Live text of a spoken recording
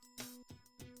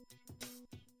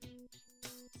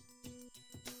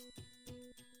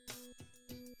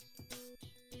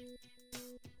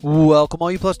Welcome,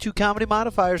 all you Plus 2 comedy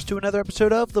modifiers, to another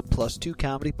episode of the Plus 2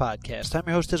 Comedy Podcast. I'm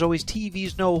your host, as always,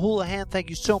 TV's Noah Houlihan.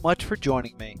 Thank you so much for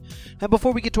joining me. And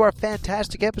before we get to our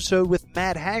fantastic episode with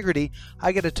Matt Haggerty,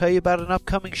 I got to tell you about an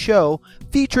upcoming show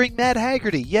featuring Matt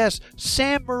Haggerty. Yes,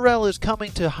 Sam Morril is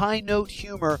coming to High Note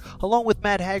Humor, along with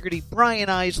Matt Haggerty, Brian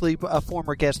Isley, a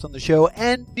former guest on the show,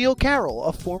 and Neil Carroll,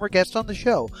 a former guest on the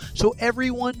show. So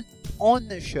everyone on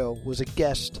this show was a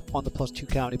guest on the Plus 2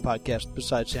 Comedy Podcast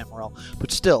besides Sam Morril.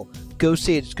 But still, go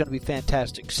see it. It's going to be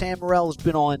fantastic. Sam Morril has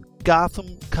been on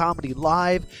Gotham Comedy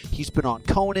Live. He's been on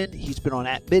Conan. He's been on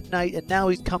At Midnight. And now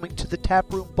he's coming to the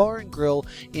Taproom Bar and Grill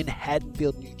in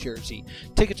Haddonfield, New Jersey.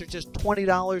 Tickets are just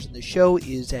 $20, and the show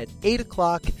is at 8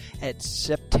 o'clock at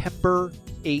September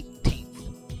 18th.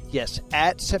 Yes,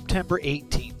 at September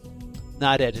 18th.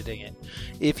 Not editing it.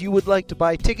 If you would like to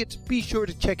buy tickets, be sure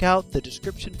to check out the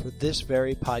description for this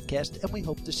very podcast, and we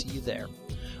hope to see you there.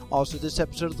 Also, this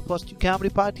episode of the Plus 2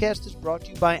 Comedy Podcast is brought to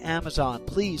you by Amazon.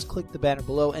 Please click the banner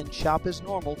below and shop as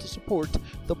normal to support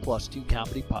the Plus 2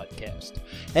 Comedy Podcast.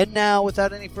 And now,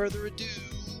 without any further ado,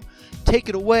 take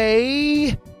it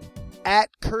away at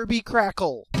Kirby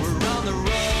Crackle. We're on the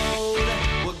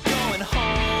road, we're going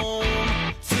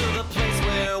home to the place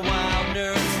where wild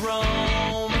nerds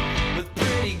roam with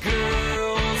pretty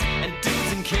girls and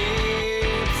dudes in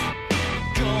capes.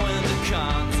 Going to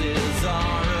cons is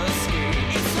our escape.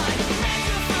 It's like a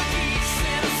mecca for geeks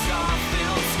in a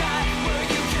star-filled sky where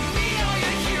you can meet all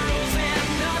your heroes and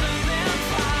none of them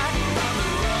fly. We're on the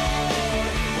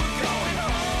road, we're going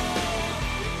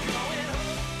home, we're going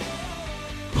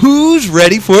home. Who's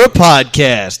ready for a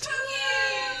podcast?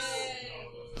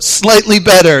 Slightly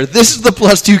better. This is the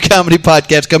Plus 2 Comedy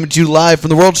Podcast, coming to you live from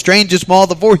the world's strangest mall,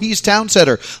 the Voorhees Town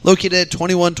Center, located at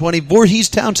 2120 Voorhees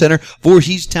Town Center,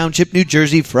 Voorhees Township, New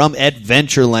Jersey, from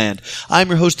Adventureland. I'm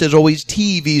your host, as always,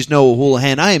 TV's Noah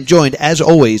Houlihan. I am joined, as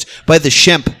always, by the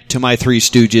Shemp to my Three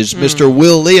Stooges, Mr.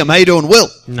 Will Liam. How you doing, Will?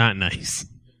 Not nice.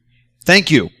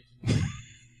 Thank you.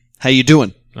 How you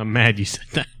doing? I'm mad you said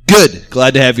that. Good.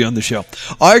 Glad to have you on the show.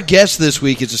 Our guest this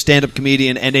week is a stand-up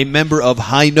comedian and a member of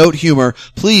High Note Humor.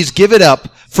 Please give it up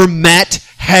for Matt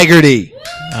Haggerty.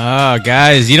 Oh,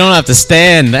 guys, you don't have to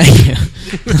stand. Thank you.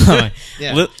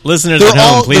 Yeah. Listeners They're at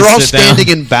home, all, please they're all sit standing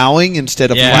down. and bowing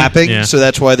instead of Yeah. clapping, Yeah. so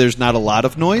that's why there's not a lot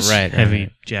of noise. Right. Heavy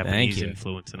right. Japanese Thank you.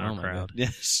 influence in Oh our my crowd. God.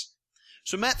 Yes.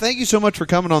 So, Matt, thank you so much for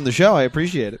coming on the show. I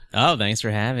appreciate it. Oh, thanks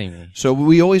for having me. So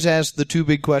we always ask the two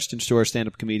big questions to our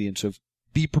stand-up comedians, so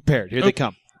be prepared. Here they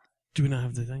come. Do we not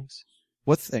have the things?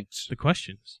 What things? The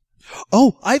questions.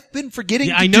 Oh, I've been forgetting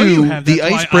Yeah, to I know do you have. the That's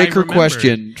why I icebreaker remembered.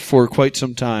 question for quite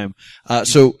some time. I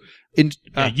gotta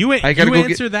go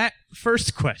answer that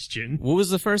first question. What was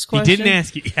the first He question? didn't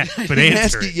ask it yet, but didn't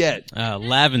answer ask it yet.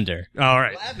 Lavender. All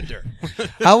right. Lavender.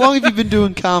 How long have you been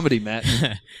doing comedy, Matt?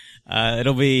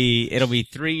 It'll be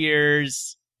 3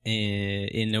 years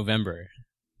in November.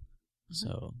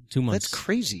 So 2 months. That's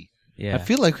crazy. Yeah. I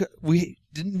feel like we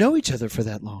didn't know each other for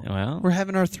that long. Well, We're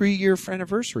having our 3-year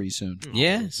anniversary soon.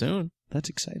 yeah, soon. That's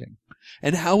exciting.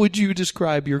 And how would you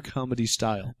describe your comedy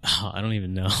style? Oh, I don't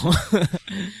even know.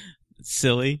 It's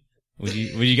silly. Would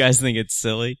you guys think it's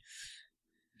silly?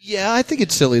 Yeah, I think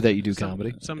it's silly that you do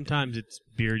comedy. Sometimes it's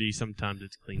beardy, sometimes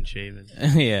it's clean shaven.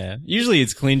 Yeah. Usually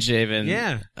it's clean shaven.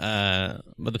 Yeah.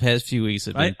 But the past few weeks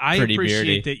have been I pretty appreciate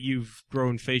beardy. that you've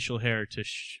grown facial hair to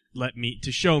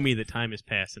show me that time has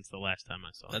passed since the last time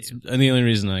I saw That's you. the only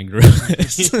reason I grew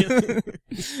this.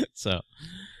 So,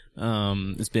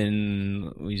 it's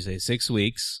been, what do you say, 6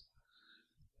 weeks.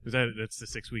 That's the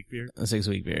 6-week beard? A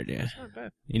 6-week beard, yeah. That's not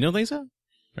bad. You don't think so?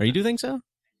 Or you do think so?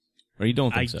 Or you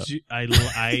don't think so? I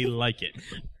like it.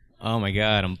 Oh my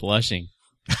god, I'm blushing.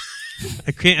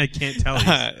 I can't tell you.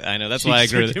 I know, that's why I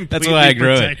She's grew it. That's completely why I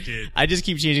grew protected. it. I just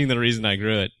keep changing the reason I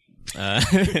grew it.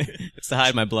 It's to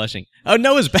hide my blushing. Oh,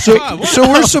 Noah's back. So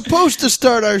we're supposed to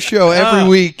start our show every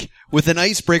week with an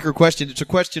icebreaker question. It's a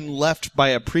question left by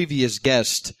a previous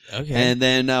guest. Okay. And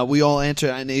then we all answer,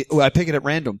 and I pick it at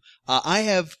random. I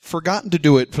have forgotten to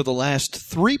do it for the last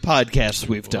 3 podcasts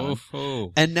we've done.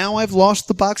 Oh. And now I've lost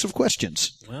the box of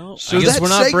questions. Well, So I guess that we're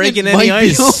not segment breaking might any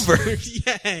be ice. over.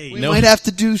 Yay! We No. might have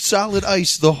to do solid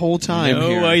ice the whole time No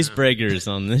here. icebreakers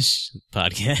on this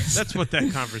podcast. That's what that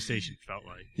conversation felt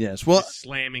like. Yes. Well, Just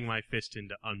slamming my fist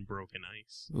into unbroken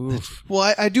ice. Oof.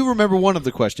 well, I do remember one of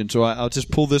the questions, so I'll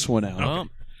just pull this one out. Well,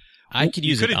 I could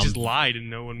use You it. could have just lied and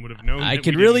no one would have known. I that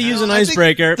could we really didn't use have an I think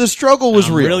icebreaker. The struggle was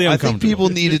I'm real. really I think uncomfortable. people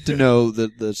needed to know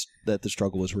that the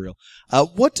struggle was real.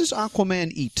 What does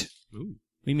Aquaman eat? Ooh.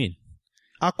 What do you mean?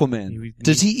 Aquaman.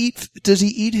 Does he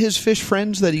eat his fish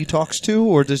friends that he talks to,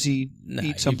 or does he Nah,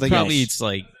 eat something he probably else? eats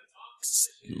like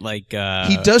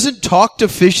He doesn't talk to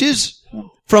fishes?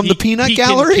 from the peanut he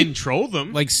gallery? Can control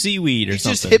them. like seaweed or He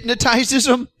just something. hypnotizes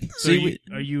them. So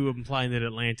are you implying that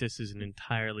Atlantis is an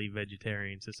entirely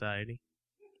vegetarian society?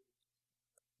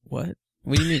 What?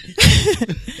 What do you mean?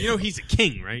 You know, he's a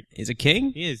king, right? He's a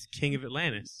king? He is king of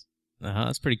Atlantis.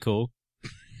 That's pretty cool.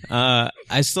 I'm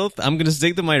gonna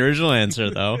stick to my original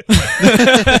answer though.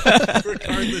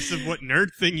 Regardless of what nerd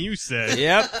thing you said.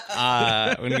 Yep.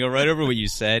 I'm gonna go right over what you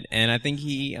said, and I think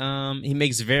he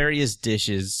makes various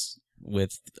dishes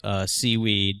with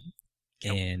seaweed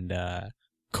and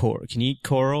coral. Can you eat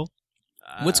coral?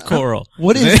 What's coral?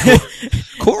 What is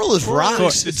coral? Is Coral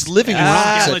rocks. is It's living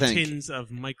rocks, I think. Skeletons of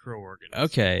microorganisms.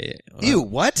 Okay. Ew,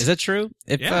 what? Is that true?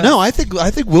 Yeah. No, I think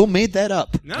Will made that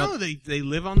up. No, they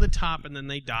live on the top and then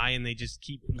they die and they just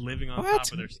keep living on What?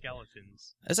 top of their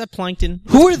skeletons. Is that plankton?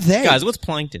 Who are they? Guys, what's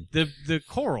plankton? The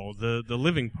coral, the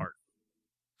living part.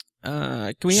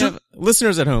 Can we have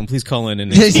listeners at home? Please call in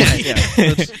and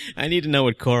Yeah. I need to know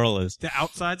what coral is. The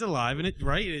outside's alive and it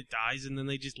dies and then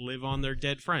they just live on their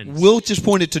dead friends. Will just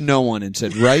pointed to no one and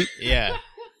said, "Right." Yeah.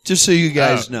 Just so you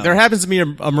guys know, There happens to be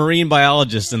a marine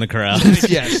biologist in the crowd.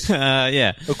 Yes.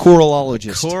 Yeah. a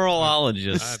coralologist. I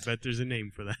Coralologist. bet there's a name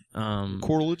for that.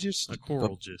 Coralologist. A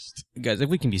coralgist. Guys, if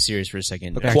we can be serious for a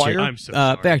second. A Back choir? to your, I'm so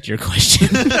sorry. back to your question.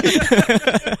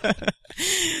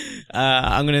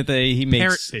 I'm gonna say he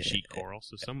makes. Parrotfish eat coral,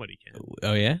 so somebody can.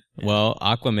 Oh yeah. Well,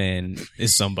 Aquaman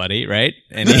is somebody, right?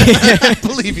 And I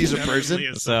believe he's a person. Definitely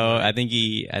is so somebody.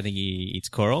 I think he eats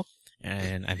coral,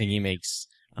 and I think he makes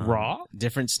Raw?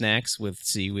 different snacks with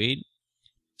seaweed.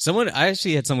 I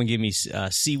actually had someone give me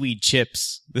seaweed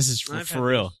chips. This is I've for had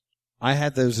real. those. I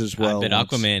had those as well. I bet once.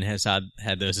 Aquaman has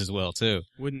had those as well too.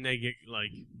 Wouldn't they get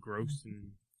like gross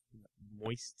and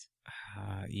moist?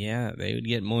 Yeah, they would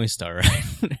get moist, all right.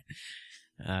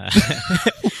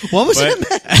 What was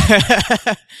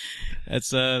that?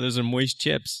 Those are moist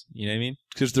chips. You know what I mean?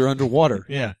 Because they're underwater.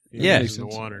 Yeah. Yeah. In the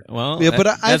water. Well, Yeah, but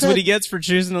I've that's had- what he gets for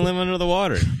choosing to live under the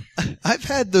water. I've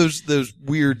had those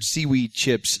weird seaweed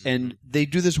chips, and they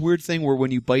do this weird thing where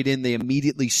when you bite in, they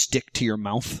immediately stick to your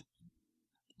mouth.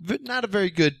 But not a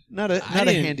very good, not a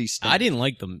handy snack. I didn't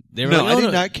like them. They were No, like, I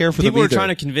did not care for them People were either. trying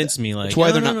to convince me, like, That's why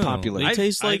no, they're no, not no. popular. They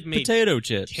taste I've like made potato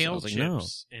chips. I Kale was like,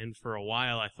 chips, and for a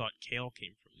while I thought kale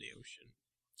came from the ocean.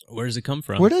 no. Where does it come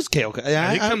from? Where does kale come? I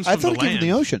think it comes I from thought the it came from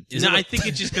the land. ocean. Is No, it I like- think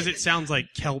it's just because it sounds like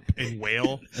kelp and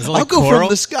whale. Is it like I'll go coral? from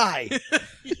the sky.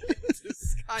 It's a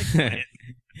sky plant.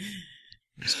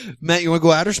 Matt, you want to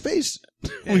go outer space?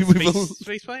 Yeah, We both-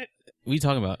 space plant? What are you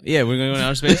talking about? Yeah, we're going to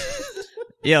outer space?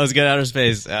 Yeah, let's go to outer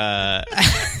space.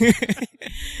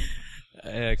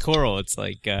 Coral, it's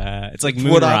like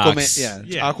moon what rocks. Aquaman? Yeah, it's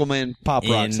Yeah. Aquaman pop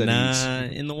rocks in, that he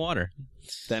eats. in the water.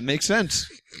 That makes sense.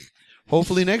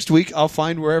 Hopefully next week I'll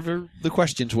find wherever the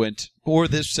questions went, or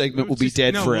this segment will be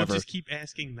dead no, forever. We'll just keep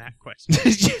asking that question.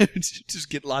 Yeah, just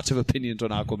get lots of opinions on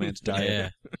Aquaman's diet. Yeah.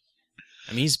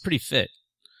 I mean, he's pretty fit.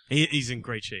 He's in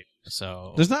great shape.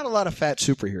 So There's not a lot of fat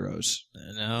superheroes.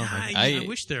 no, I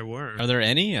wish there were. Are there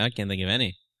any? I can't think of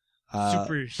any.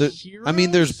 Superheroes? I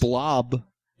mean, there's Blob.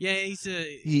 Yeah, he's a...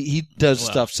 He does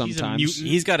Well, stuff he's a sometimes. mutant.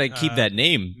 He's got to keep that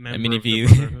name. I mean, member if of the he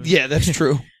Brotherhood. Yeah, that's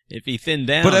true. if he thinned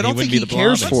down, But I don't he think wouldn't he be the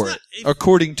cares Blob. for Let's it, not-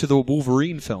 according to the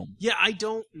Wolverine film. Yeah, I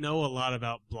don't know a lot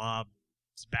about Blob's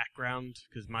background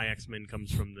because my X-Men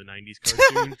comes from the 90s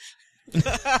cartoon.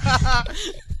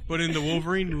 But in the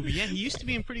Wolverine movie, yeah, he used to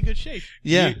be in pretty good shape.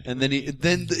 Yeah, and then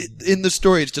in the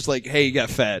story, it's just like, hey, he got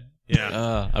fat.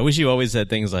 Yeah. I wish you always said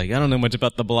things like, I don't know much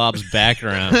about the Blob's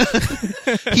background.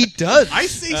 He does. I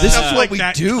say This stuff is what like we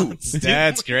that do. constantly.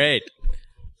 That's great.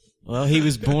 Well, he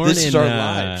was born This in is our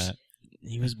lives.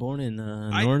 He was born in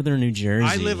northern New Jersey.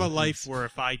 I live a life where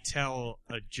if I tell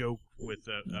a joke with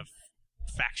a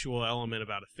factual element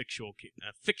about a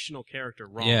fictional character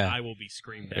wrong, Yeah. I will be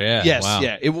screamed at. Yeah. Yes, wow.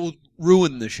 yeah. It will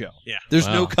ruin the show. Yeah. There's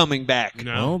Wow. no coming back.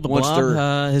 No. Well, the Once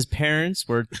Blob, his parents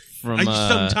were from.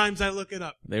 Sometimes I look it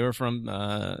up. They were from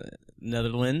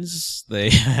Netherlands.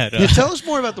 They had. Yeah, tell us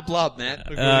more about the Blob, Matt.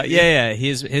 Yeah.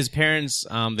 His parents.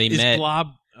 They Is met. Blob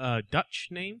Dutch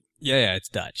name? Yeah, it's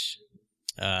Dutch.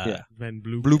 Yeah. Van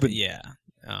Blue. Blueben. Yeah.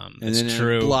 And It's then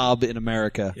true. Blob in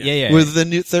America. Yeah. With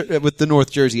the with the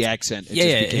North Jersey accent. It Yeah.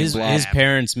 just became His Blob. his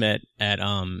parents met at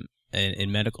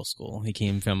in medical school. He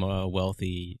came from a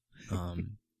wealthy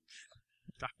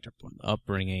Dr. Blob.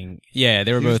 upbringing. Yeah,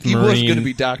 they were He- both he marine. was gonna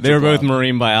be Dr. They were both Blob.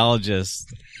 marine biologists,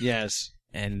 Yes.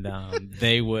 and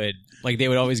they would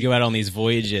always go out on these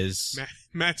voyages.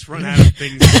 Matt's run out of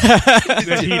things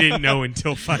that he didn't know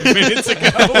until 5 minutes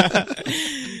ago.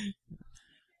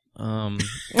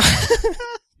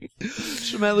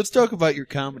 So Matt, let's talk about your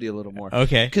comedy a little more.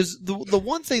 Okay. Because the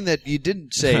one thing that you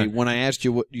didn't say when I asked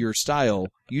you what your style,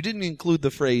 you didn't include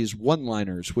the phrase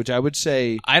one-liners, which I would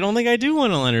say... I don't think I do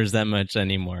one-liners that much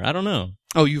anymore. I don't know.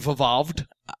 Oh, you've evolved?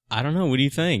 I don't know. What do you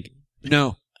think?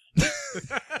 No.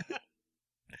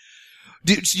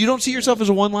 You don't see yourself as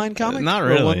a one-line comic? Not Or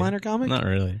really. a one-liner comic? Not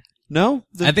really. No?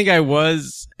 I think I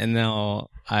was, and now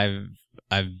I've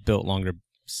built longer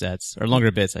sets or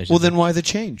longer bits. I should. Well, say. then why the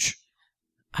change?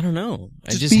 I don't know. It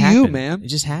Just just be you, happened. man. It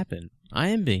just happened. I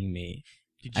am being me.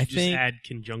 Did you I just think- add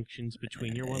conjunctions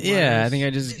between your one-liners? Yeah, I think I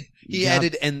just. He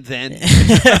added and then.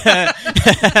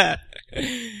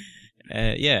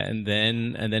 Yeah, and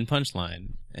then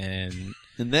punchline, and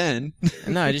And then.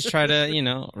 no, I just try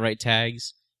to write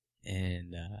tags,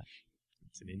 and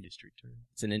It's an industry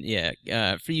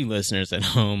term. for you listeners at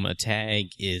home, a tag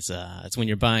is it's when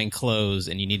you're buying clothes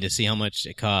and you need to see how much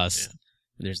it costs. Yeah.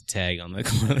 There's a tag on the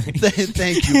clothing.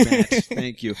 Thank you, Matt.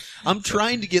 Thank you. I'm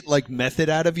trying to get method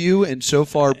out of you, and so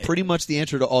far, pretty much the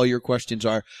answer to all your questions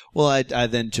are, well, I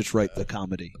then just write the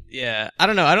comedy. Yeah, I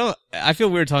don't know. I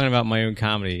feel weird talking about my own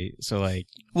comedy. So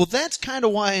Well, that's kind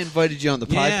of why I invited you on the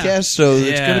Yeah. podcast, so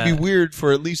it's Yeah. going to be weird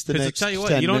for at least the Because next I'll tell you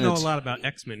 10 what, you don't minutes. know a lot about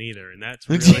X-Men either, and that's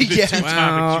really the Yeah. two well,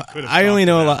 topics you could have I only talked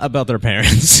know a about. lot about their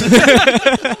parents.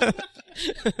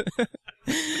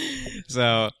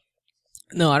 So,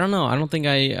 no, I don't know. I don't think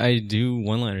I do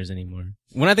one-liners anymore.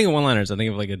 When I think of one-liners, I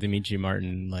think of a Dimitri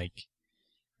Martin,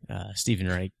 Stephen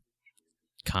Wright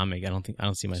comic. I don't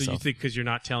see myself. So you think because you're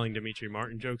not telling Dimitri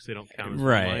Martin jokes, they don't count as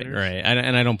Right. one-liners?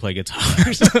 And I don't play guitar.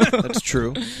 That's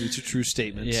true. These are true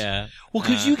statements. Yeah. Well,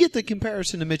 because you get the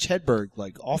comparison to Mitch Hedberg,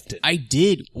 often. I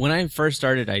did. When I first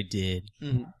started, I did.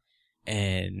 Mhm.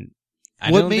 And I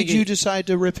What don't made think you it- decide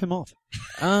to rip him off?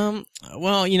 well,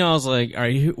 I was like, all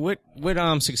right, what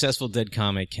successful dead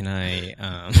comic can I,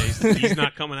 He's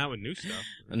not coming out with new stuff.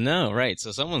 No, right.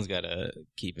 So someone's got to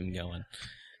keep him going.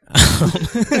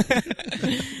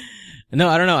 No,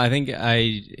 I don't know. I think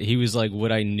he was like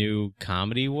what I knew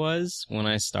comedy was when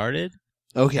I started.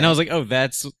 Okay. And I was like, oh,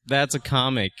 that's a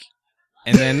comic.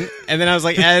 And then I was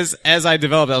like, as I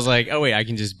developed, I was like, oh wait, I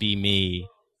can just be me.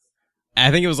 I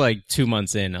think it was 2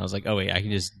 months in. I was like, oh wait, I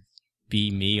can just be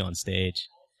me on stage.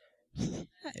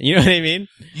 You know what I mean?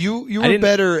 You I were didn't-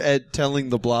 better at telling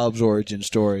the Blob's origin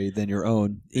story than your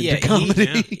own into Yeah,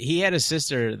 comedy. he had a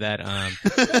sister that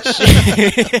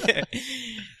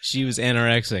she was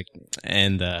anorexic,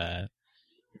 and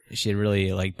she had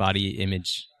really body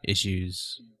image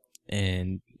issues,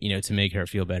 and to make her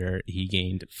feel better, he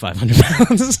gained 500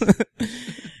 pounds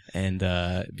and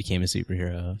became a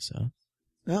superhero. So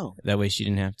Oh. that way she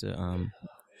didn't have to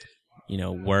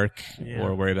work Yeah.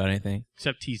 or worry about anything.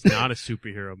 Except he's not a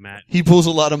superhero, Matt. He pulls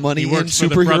a lot of money He in works for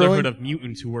the superheroing. Brotherhood of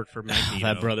Mutants who work for Magneto.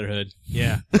 That brotherhood.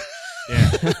 Yeah.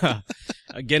 Yeah.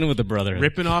 Again with the brotherhood.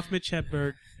 Ripping off Mitch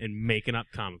Hedberg and making up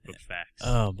comic book facts.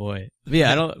 Oh boy. But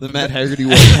yeah, I don't. The Matt Haggerty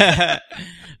way.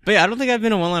 But yeah, I don't think I've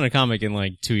been a one-liner comic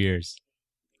in 2 years.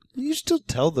 You still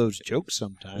tell those jokes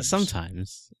sometimes.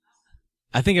 Sometimes.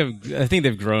 I think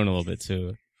they've grown a little bit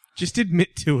too. Just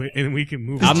admit to it and we can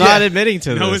move I'm on. not admitting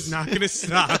to No, this. it's not going to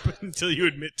stop until you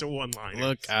admit to one-liners.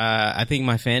 Look, I think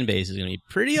my fan base is going to be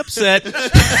pretty upset.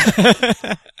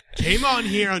 Came on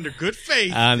here under good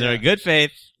faith. They're in good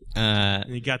faith.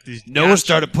 and you got these Noah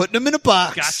started putting them in a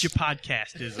box. gotcha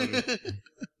podcastism.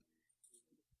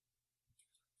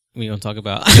 We gonna talk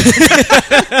about?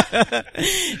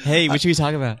 Hey, what should we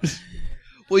talk about?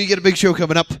 Well, you get a big show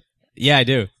coming up. Yeah, I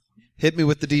do. Hit me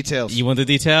with the details. You want the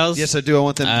details? Yes, I do. I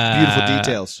want them beautiful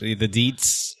details. The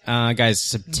deets, guys.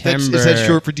 September. Is that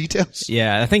short for details?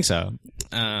 Yeah, I think so.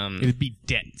 It would be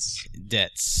debts.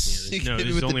 Debts. Yeah, You no, hit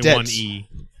me there's with the only debts. one E.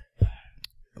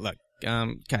 Look,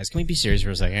 guys, can we be serious for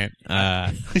a second?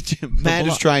 Matt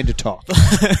is trying to talk.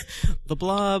 The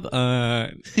Blob.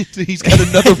 He's got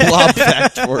another blob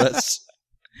fact for us.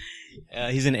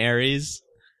 He's an Aries,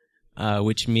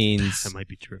 which means That might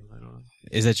be true. I don't know.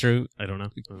 is that true? I don't know.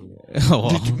 Oh,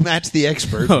 well. Matt's the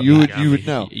expert. Oh, You got would me.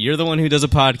 know. You're the one who does a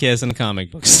podcast in a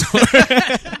comic book store.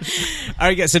 All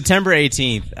right, guys. September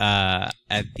 18th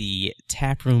at the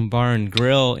Taproom Bar and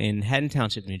Grill in Haddon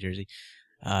Township, New Jersey.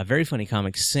 Very funny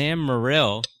comic. Sam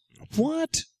Morrill.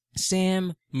 What?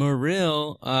 Sam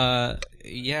Morrill.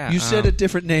 Yeah. You said a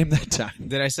different name that time.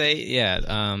 Did I say?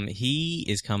 Yeah. He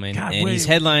is coming, God, and wait. he's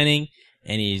headlining,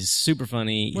 and he's super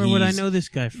funny. Where would I know this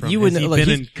guy from? You would Has know. he Look, been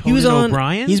he's- in he Conan was on,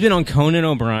 O'Brien? He's been on Conan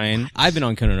O'Brien. I've been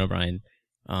on Conan O'Brien.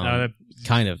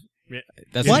 Kind of. Yeah.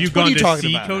 That's What? Have you What gone are you to talking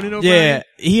see about Conan now? O'Brien? Yeah,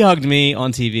 he hugged me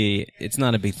on TV. It's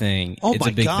not a big thing. Oh it's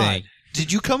my a big God. thing.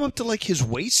 Did you come up to his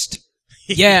waist?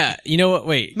 Yeah, you know what?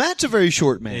 Wait. Matt's a very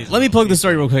short man. Let me plug the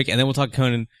story real quick, and then we'll talk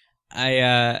Conan.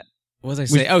 What was I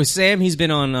say? Oh, Sam, he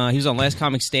was on Last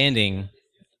Comic Standing,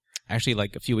 actually,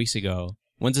 like a few weeks ago.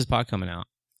 When's this pod coming out?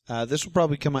 This will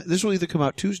probably come out. This will either come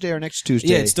out Tuesday or next Tuesday.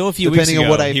 Yeah, it's still a few weeks ago. Depending on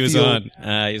what I he was feel. on.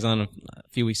 He was on a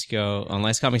few weeks ago on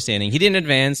Last Comic Standing. He didn't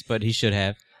advance, but he should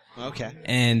have. Okay.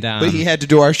 And But he had to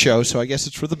do our show, so I guess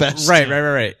it's for the best.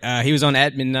 right. He was on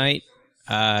At Midnight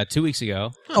 2 weeks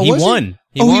ago. Oh, he was won.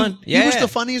 He Oh, won. He was the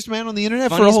funniest man on the internet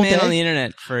for a funniest whole man day. on the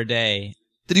internet for a day.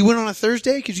 Did he win on a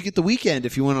Thursday? Because you get the weekend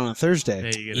if you win on a Thursday.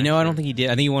 There you go. You know, I don't think he did.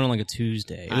 I think he won on like a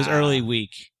Tuesday. It was early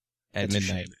week at That's a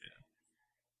midnight. shame.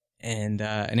 And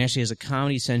actually has a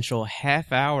Comedy Central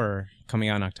half hour coming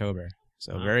out in October.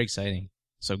 So very exciting.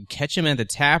 So catch him at the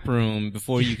tap room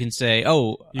before you can say,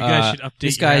 "Oh, You guys should update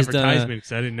this your guy's done." advertisement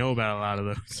because I didn't know about a lot of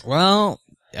those. Well,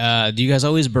 do you guys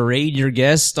always berate your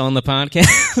guests on the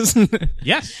podcast?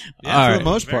 Yes. All For right. the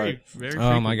most Very, part. very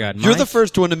Oh my God! You're the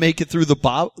first one to make it through the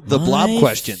blob My-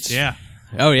 questions. Yeah.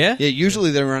 Oh yeah. Yeah,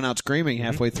 usually they run out screaming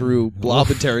halfway through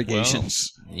blob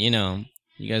interrogations. You know,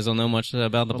 you guys don't know much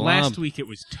about the Well, blob. last week it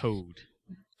was Toad.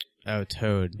 Oh,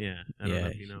 Toad. Yeah. I don't know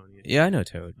if you know. Yeah, I know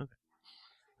Toad. Okay.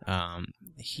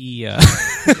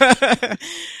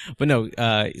 But no,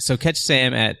 so catch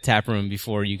Sam at Tap Room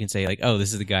before you can say like, oh,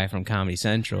 this is the guy from Comedy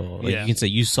Central. Like Yeah. you can say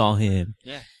you saw him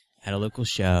Yeah. at a local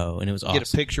show and it was awesome.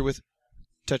 Get a picture with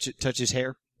touch his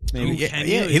hair. Maybe. Yeah, Can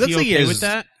yeah, you? he Is looks like he okay is- with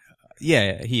that?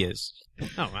 Yeah, he is.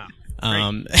 Oh wow.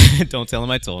 Don't tell him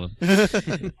I told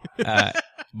him.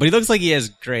 But he looks like he has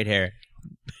great hair.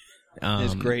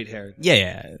 His great hair.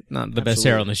 Yeah. Not the best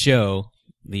hair on the show,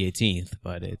 the 18th,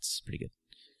 but it's pretty good.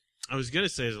 I was gonna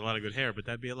say there's a lot of good hair, but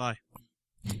that'd be a lie.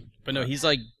 But no, he's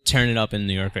like turning it up in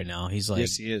New York right now. He's like,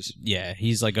 Yes, he is. yeah,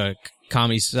 he's like a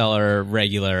Comedy Cellar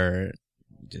regular,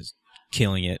 just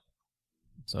killing it.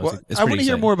 So Well, it's I pretty want to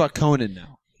hear exciting. more about Conan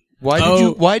now.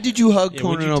 Why did you hug Yeah,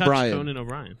 would Conan you touch O'Brien? Conan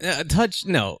O'Brien.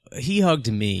 No, he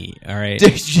hugged me. All right.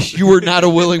 You were not a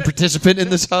willing participant in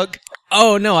this hug?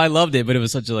 Oh no, I loved it, but it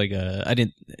was such a like I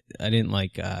didn't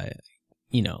like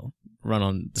run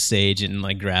on the stage and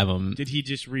like grab him. Did he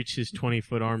just reach his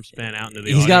 20-foot arm span out into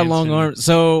the He's got audience long and- arms.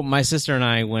 So my sister and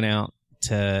I went out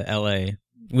to L.A.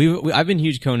 I've been a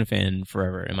huge Conan fan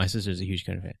forever, and my sister's a huge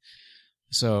Conan fan.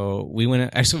 So we went.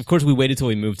 Actually, of course, we waited till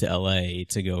we moved to L.A.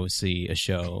 to go see a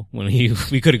show. When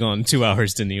we could have gone 2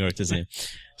 hours to New York to see him.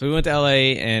 So we went to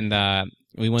L.A. and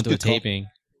we went to a Good call. taping,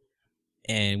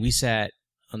 and we sat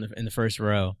in the first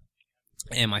row.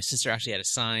 And my sister actually had a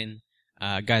sign.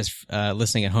 Guys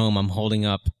listening at home, I'm holding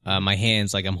up my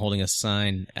hands like I'm holding a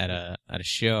sign at a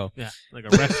show. Yeah, like a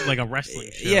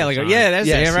wrestling show. Yeah, sign. that's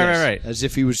Yes, yeah, right, yes. right. As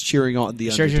if he was cheering on the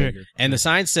Sure. Undertaker. And the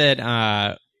sign said,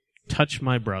 Touch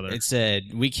my brother. it said,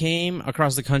 we came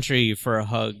across the country for a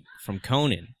hug from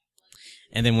Conan.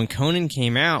 And then when Conan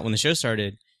came out, when the show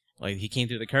started, like he came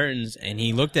through the curtains and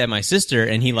he looked at my sister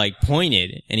and he like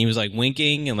pointed and he was like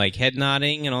winking and like head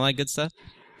nodding and all that good stuff.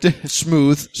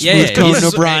 Smooth Yeah, Conan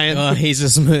he's O'Brien. He's a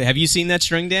smooth. Have you seen that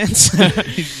string dance?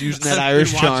 He's using that I've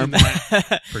Irish been charm. watching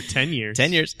that for 10 years.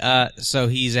 10 years. So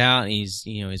he's out and he's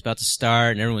about to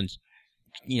start and everyone's,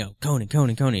 Conan.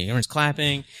 Everyone's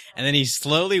clapping. And then he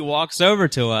slowly walks over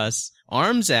to us,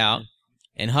 arms out,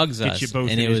 and hugs Get us. you both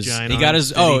and in it his was, giant he got arms,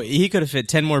 his, did he could have fit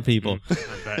 10 more people. I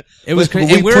bet. It was But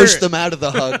crazy. we pushed them out of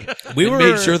the hug. We and were-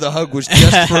 made sure the hug was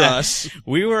just for us.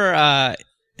 We were,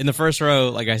 in the first row,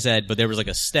 like I said, but there was like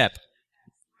a step.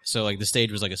 So like the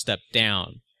stage was like a step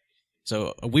down.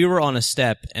 So we were on a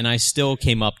step and I still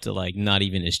came up to like not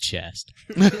even his chest.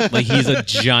 Like he's a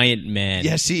giant man.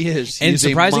 Yes, he is. He And is a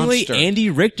surprisingly, monster. Andy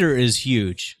Richter is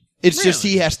huge. It's just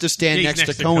Really? he has to stand Yeah, he's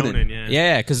next to Conan. yeah.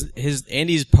 Yeah, because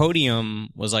Andy's podium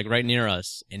was like right near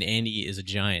us, and Andy is a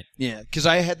giant. Yeah, because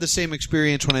I had the same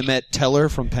experience when I met Teller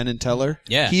from Penn and Teller.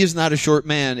 Yeah. He is not a short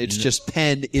man. It's just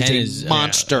Penn is Penn a is,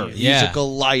 monster. yeah. He's a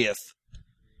Goliath.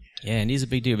 Yeah, and he's a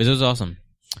big dude, but it was awesome.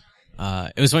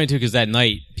 It was funny too because that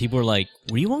night people were like,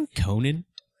 "Were you on Conan?"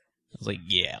 I was like,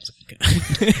 "Yeah." I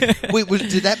was like, Wait,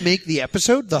 did that make the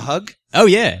episode? The hug? "Oh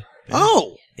yeah,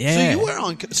 Oh, Yeah. So you were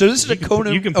on. So this is a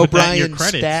Conan you can put that in your O'Brien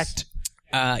credits. stacked.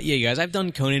 yeah, you guys. I've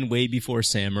done Conan way before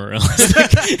Sam Morril.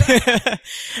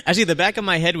 Actually, the back of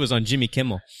my head was on Jimmy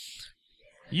Kimmel.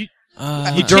 You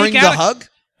During take the out a-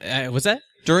 hug? What's that?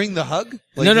 During the hug?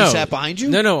 Like No, he no. sat behind you?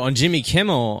 No, on Jimmy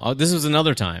Kimmel. Oh, this was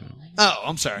another time. Oh,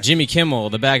 I'm sorry. Jimmy Kimmel,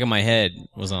 the back of my head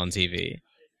was on TV.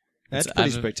 That's It's- pretty I have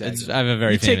a- spectacular. I have a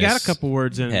very You take famous out a couple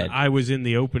words and head. I was in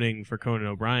the opening for Conan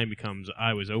O'Brien becomes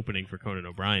I was opening for Conan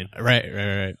O'Brien.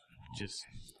 Right. Just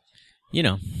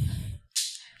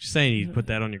just saying you put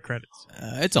that on your credits.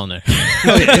 It's on there.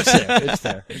 Oh, yeah, it's there. It's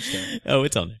there. It's there. Oh,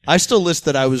 it's on there. I still list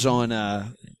that I was on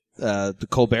the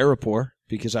Colbert Report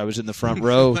because I was in the front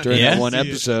row during Yeah? that one See it.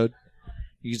 episode.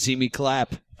 You can see me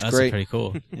clap. It's That's great. pretty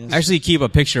cool. I actually keep a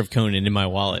picture of Conan in my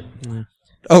wallet.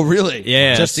 Oh, really?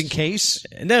 Yeah. Just in case?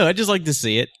 No, I just like to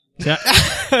see it.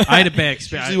 I had a bad Usually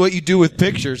experience. what you do with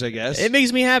pictures, I guess. It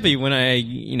makes me happy when I,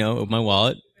 open my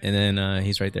wallet and then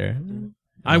he's right there. When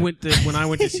I went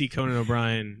to see Conan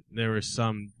O'Brien, there was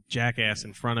some jackass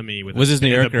in front of me with Was this New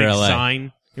York or big LA?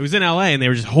 sign. It was in LA, and they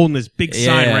were just holding this big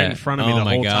sign right in front of me oh the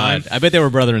my whole God. time. I bet they were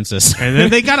brother and sister. And then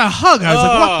they got a hug. I was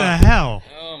like, "What the hell?"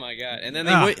 Oh my God! And then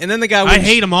Ah. and then the guy. I wouldn't-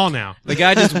 hate them all now. The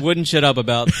guy just wouldn't shut up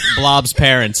about Blob's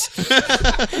parents.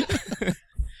 I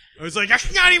was like,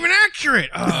 "That's not even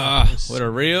accurate." What a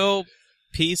real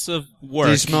piece of work.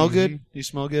 Do you smell good? Do you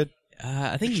smell good?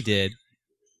 I think he did.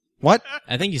 What?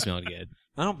 I think he smelled good.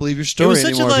 I don't believe your It story was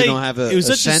such anymore a if like. you don't have a it was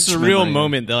a such a sense surreal memory.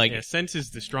 moment that like Yeah, sense is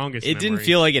the strongest. it didn't memory.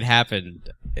 feel like it happened.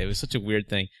 It was such a weird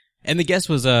thing. And the guest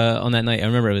was on that night. I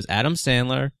remember it was Adam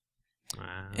Sandler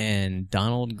Wow. and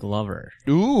Donald Glover.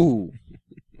 Ooh.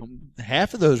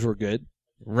 Half of those were good.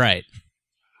 Right.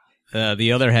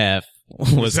 The other half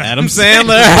was Adam Adam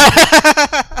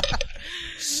Sandler.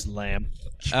 Slam.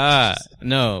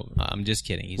 No, I'm just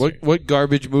kidding. He's What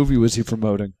garbage movie was he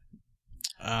promoting?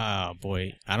 Oh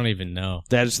boy, I don't even know.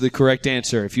 That is the correct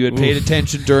answer. If you had paid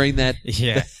attention during that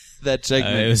Yeah, that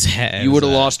segment, it was. you would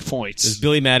have lost It was points.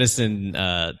 Billy Madison,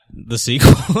 the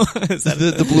sequel. Is that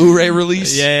The Blu-ray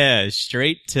release? Yeah,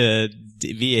 straight to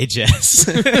VHS.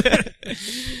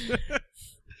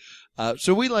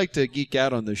 So we like to geek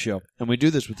out on this show, and we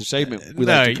do this with the segment we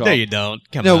like to call. no, you don't.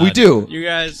 Come No, on. we do. You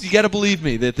guys. You got to believe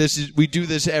me that we do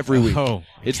this every week. Oh,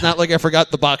 It's not like I forgot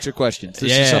the box of questions.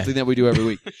 This is Yeah. something that we do every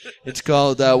week. It's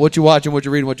called What You Watching, What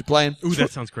You Reading, What You Playing. Ooh,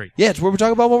 that sounds great. Yeah, it's where we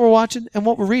talk about what we're watching and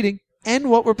what we're reading and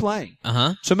what we're playing.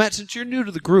 uh So Matt, since you're new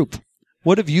to the group,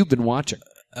 what have you been watching?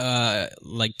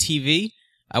 like TV.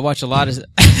 I watch a lot of.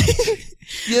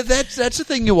 Yeah, that's the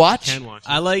thing you watch. Can watch.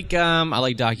 I like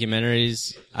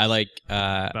documentaries. I like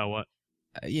About what?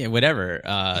 yeah, whatever.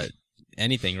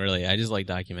 Anything really. I just like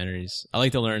documentaries. I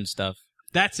like to learn stuff.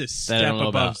 That's a I step don't know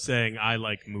above about. saying I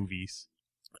like movies.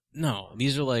 No,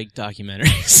 these are like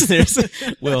documentaries. there's a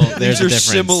These are difference.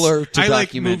 similar to I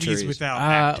like documentaries. movies without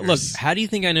actors. Look, how do you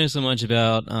think I know so much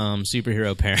about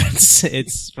superhero parents?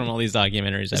 It's from all these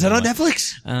documentaries. Is that on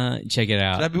Netflix? Check it Should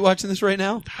I out. be watching this right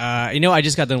now? I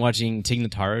just got done watching Tig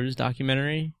Notaro's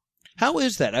documentary. How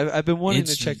is that? I've been wanting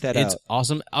to check that It's out.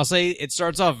 awesome. I'll say it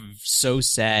starts off so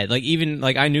sad. Like even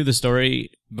like I knew the story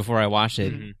before I watched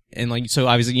it, Mhm. and like so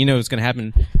obviously you know what's gonna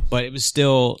happen, but it was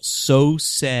still so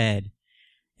sad.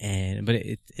 But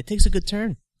it takes a good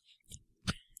turn.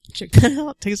 Check that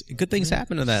out. Good things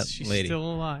happen to that She's lady. still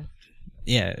alive.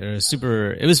 Yeah, it was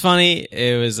super. It was funny.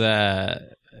 It was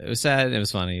sad. It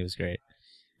was funny. It was great.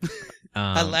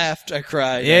 I laughed. I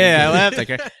cried. Yeah, I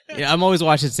laughed. Yeah, I'm always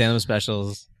watching stand-up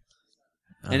specials.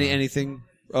 Anything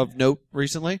of note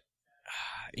recently?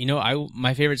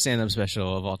 My favorite stand-up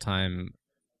special of all time.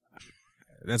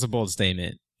 That's a bold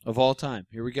statement. Of all time.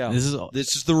 Here we go. This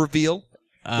This is the reveal.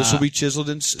 This will be chiseled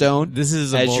in stone This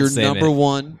is a as bold your statement. number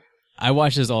one. I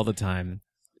watch this all the time.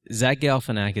 Zach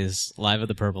Galifianakis live at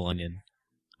the Purple Onion.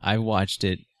 I've watched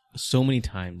it so many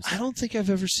times. I don't think I've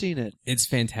ever seen it. It's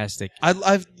fantastic.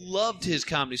 I've loved his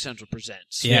Comedy Central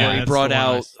Presents. Yeah, where he that's brought the one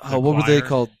out the what were they choir.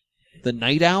 called? The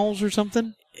Night Owls or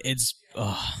something? It's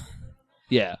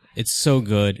Yeah. it's so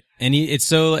good, and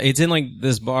it's in like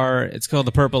this bar. It's called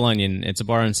the Purple Onion. It's a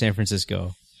bar in San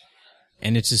Francisco,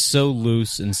 and it's just so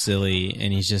loose and silly,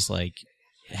 and he's just like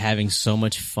having so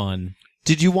much fun.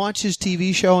 Did you watch his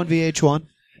TV show on VH1?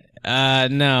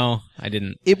 No, I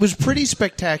didn't. It was pretty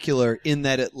spectacular in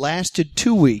that it lasted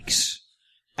 2 weeks.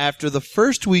 After the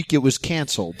first week, it was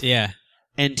canceled, Yeah,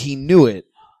 and he knew it.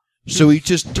 So he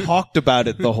just talked about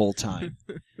it the whole time.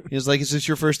 He was like, "Is this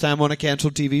your first time on a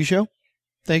canceled TV show?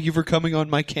 Thank you for coming on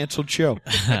my canceled show."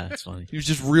 that's funny. He was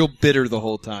just real bitter the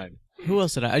whole time. Who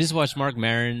else did I just watched Mark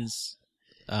Maron's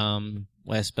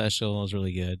last special. It was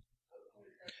really good.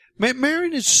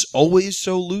 Maron is always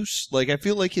so loose. Like, I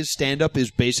feel like his stand-up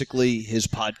is basically his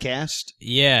podcast.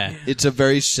 Yeah, It's a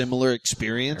very similar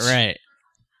experience. right.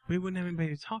 We wouldn't have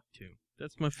anybody to talk to.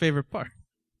 That's my favorite part.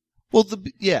 Well,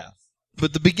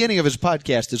 but the beginning of his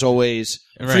podcast is always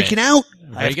Right. freaking out.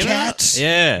 I have Freaking out. cats.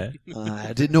 Yeah.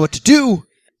 I didn't know what to do.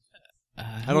 I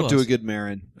Who don't do else? a good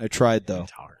Maron. I tried though.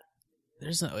 It's hard. I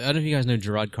don't know if you guys know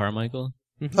Gerard Carmichael.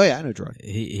 Oh yeah, I know Gerard.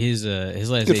 His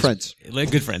last Good friends.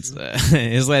 Good friends.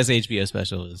 His last HBO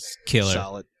special was killer.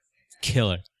 Solid.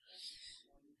 Killer.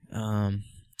 I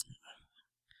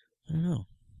don't know.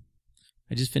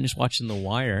 I just finished watching The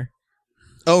Wire.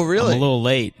 Oh really? I'm a little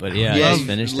late, but yeah, I yeah, just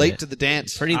finished late it. to the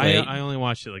dance. Pretty late. I only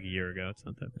watched it like a year ago. It's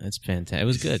not that bad. It's fantastic. It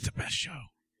was good. It's the best show.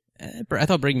 I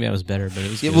thought Breaking Bad was better, but it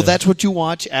was Yeah, good. well, that's what you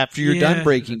watch after you're done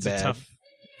Breaking it's a Bad. tough-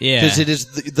 yeah. Because it is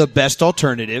the best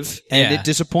alternative, and Yeah. it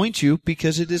disappoints you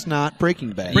because it is not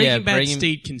Breaking Bad. Breaking Bad Breaking-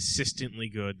 stayed consistently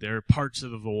good. There are parts of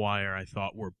The Wire I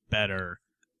thought were better,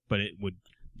 but it would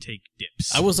take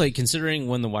dips. I was like considering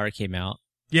when The Wire came out.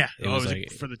 yeah, it was was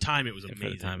like- for the time it was For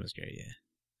amazing. the time, it was great.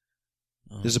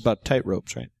 Yeah. This is about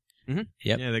tightropes, right? Yep.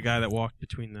 Yeah, the guy that walked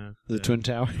between The Twin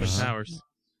Towers. Twin Towers.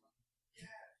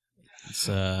 It's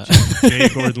J.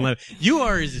 Gordon Levitt. You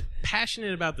are as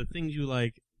passionate about the things you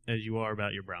like as you are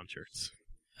about your brown shirts.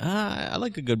 I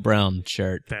like a good brown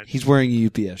shirt, He's wearing a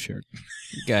UPS shirt.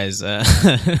 guys.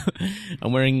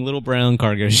 I'm wearing little brown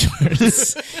cargo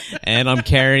shorts, and I'm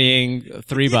carrying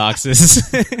 3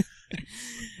 boxes.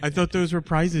 I thought those were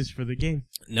prizes for the game.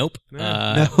 Nope. No.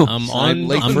 No, I'm I'm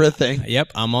late for a thing.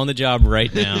 Yep, I'm on the job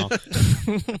right now.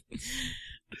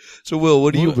 So, Will,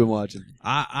 what have you been watching?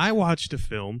 I watched a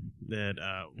film that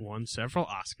won several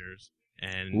Oscars,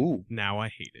 and Ooh. now I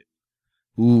hate it.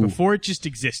 Ooh. Before it just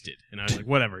existed, and I was like,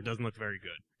 whatever, it doesn't look very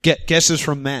good. Guesses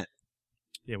from Matt.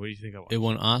 Yeah, what do you think I watched? It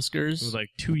won It Oscars, was like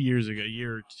 2 years ago, a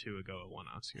year or two ago, it won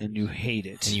Oscars. And you hate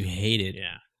it. and you hate it.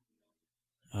 Yeah.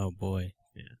 Oh boy.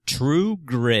 Yeah. True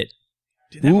Grit.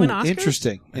 Did that Ooh, win Oscars?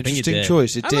 interesting. I think it Interesting did.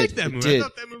 choice. It I did. like that It movie. did. I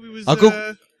thought that movie was I'll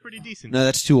go- pretty decent. No,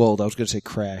 that's too old. I was going to say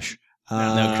Crash.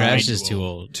 No, Crash too is too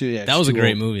old. old. Yeah, That was a too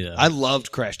great old. movie, though. I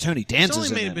loved Crash. Tony It's Danza's only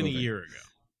in may that have been movie. a year ago.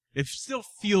 It still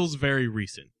feels very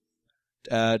recent.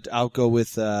 I'll go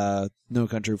with No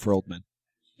Country for Old Men.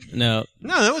 No,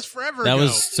 No, that was forever that ago.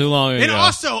 was too long ago. and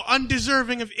also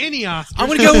undeserving of any Oscar. I'm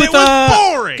gonna go with it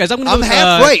was boring. guys. I'm gonna go I'm with,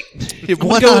 half right. If I'm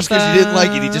one gonna go with, Oscars, he didn't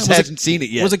like it. He just was hasn't seen it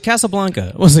yet. Was it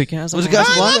Casablanca? Was it Casablanca? I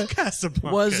Casablanca? love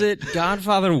Casablanca. Was it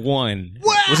Godfather 1?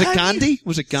 What? Was it Gandhi?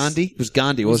 Was it Gandhi? It was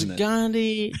Gandhi, wasn't it?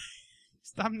 Gandhi?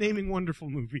 Stop naming wonderful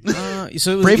movies.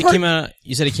 So it Braveheart? came out.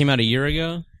 You said it came out a year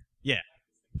ago. Yeah.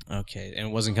 Okay, and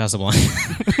it wasn't Casablanca.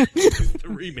 The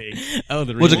remake. Oh,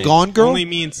 the Was it remake. Gone Girl? Only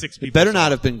me and 6 people. It better saw not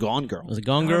it. have been Gone Girl. Was it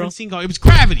Gone I Girl? haven't seen Gone. It was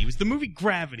Gravity. It was the movie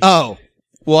Gravity. Oh.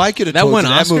 Well, I could have That told won you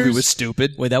that movie Oscars? was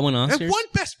stupid. Wait, that one It Oscars? won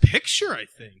Best Picture, I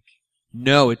think.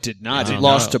 No, it did not. It It did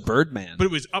lost not. to Birdman. But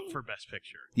it was up for Best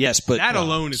Picture. Yes, but That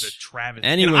alone is a travesty.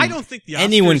 Anyone- And I don't think the Oscars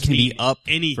Anyone can be need up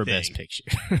anything. for Best Picture.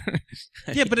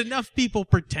 Yeah, but enough people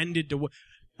pretended to.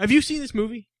 Have you seen this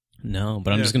movie? No,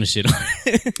 but I'm Yeah. just gonna shit on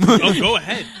it. Oh, go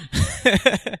ahead.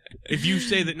 If you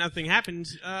say that nothing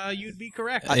happens, you'd be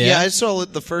correct. yeah, I saw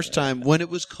it the first time when it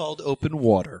was called Open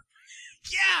Water.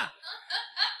 Yeah.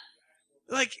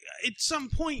 Like, at some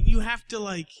point, you have to,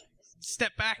 like,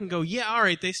 step back and go, yeah, all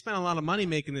right, they spent a lot of money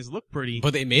making this look pretty.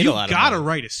 But they made you a lot of gotta money.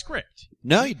 write a script.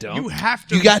 No, you don't. You have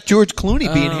to. You got George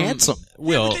Clooney being Um, handsome. Yeah,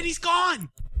 Will, but then he's gone.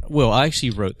 Will, I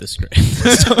actually wrote the script.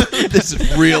 This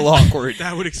is real awkward.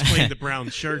 That would explain the brown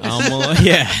shirt.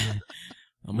 Yeah.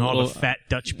 I'm and all the fat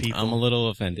Dutch people. I'm a little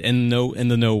offended. And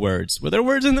the no words. Were there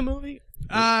words in the movie?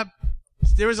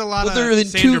 There was a lot Well, they're of in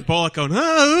Sandra two- Bullock going,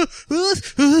 Yeah.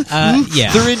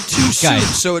 They're in two Guys,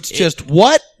 suits, so it's just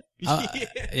what?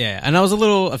 Yeah, and I was a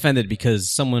little offended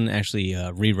because someone actually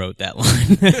rewrote that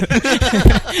line.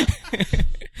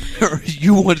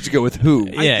 You wanted to go with who?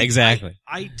 Yeah, exactly.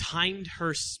 I timed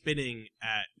her spinning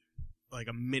at like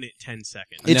a minute 10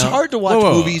 seconds. It's No. hard to watch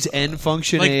Whoa, whoa. movies and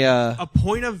function Like, a. a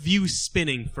point of view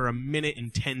spinning for a minute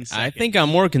and 10 seconds. I think I'm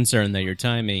more concerned that you're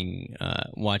timing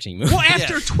watching movies. Well,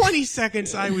 after 20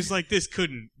 seconds, I was like, this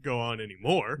couldn't go on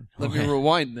anymore. Let me Okay.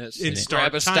 rewind this. And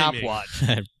start Grab a timing. stopwatch.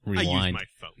 I Rewind. used my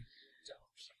phone.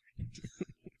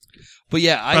 But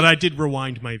yeah, But I did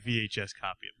rewind my VHS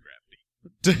copy of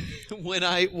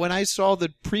Gravity. when I saw the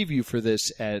preview for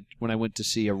this when I went to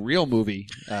see a real movie,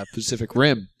 Pacific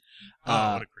Rim,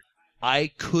 Oh, what a creep.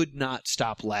 I could not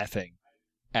stop laughing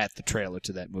at the trailer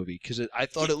to that movie because I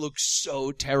thought it looked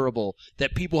so terrible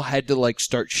that people had to like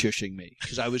start shushing me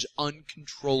because I was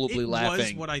uncontrollably It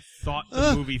laughing. was what I thought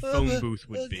the movie Phone Booth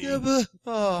would be.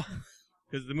 Oh.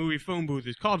 Because the movie Phone Booth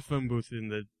is called Phone Booth,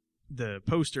 and the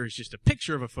poster is just a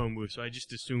picture of a phone booth, so I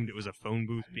just assumed it was a phone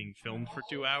booth being filmed for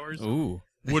 2 hours. Ooh,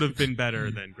 Would have been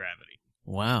better than Gravity.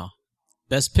 wow.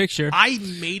 Best picture. I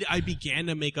began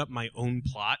to make up my own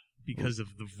plot because of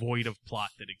the void of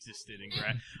plot that existed in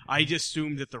Gravity. I just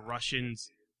assumed that the Russians...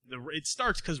 it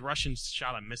starts because Russians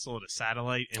shot a missile at a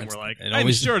satellite, and we're like, it I'm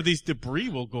always- sure these debris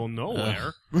will go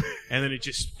nowhere. And then it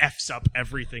just F's up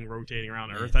everything rotating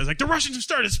around Earth. I was like, the Russians have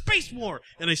started a space war!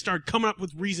 And I started coming up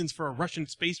with reasons for a Russian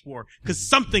space war, because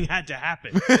something had to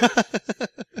happen.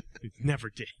 It never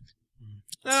did.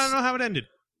 I don't know how it ended.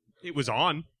 It was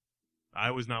on.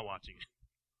 I was not watching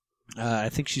it. I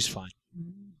think she's fine.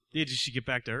 Yeah, did she get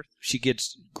back to Earth? She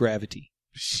gets gravity.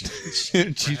 She's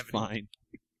Gravity. fine.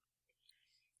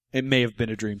 It may have been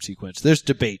a dream sequence. There's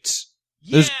debates.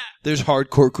 Yeah, There's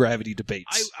hardcore Gravity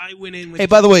debates. I went in with. Hey,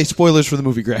 by the way, spoilers for the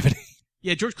movie Gravity.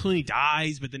 Yeah, George Clooney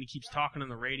dies, but then he keeps talking on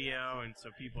the radio, and so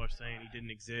people are saying he didn't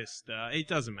exist. It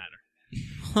doesn't matter.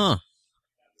 Huh.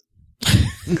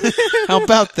 How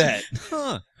about that? Huh.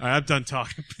 All right, I'm done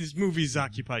talking. This movie's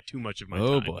occupied too much of my time.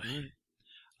 Oh, boy.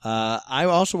 I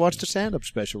also watched a stand-up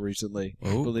special recently.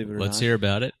 Oh, believe it or let's not. hear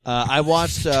about it. I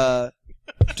watched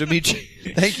Dimitri.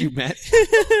 Thank you, Matt.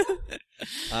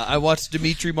 I watched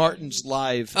Dimitri Martin's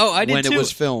live. Oh, I did when too. it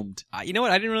was filmed. You know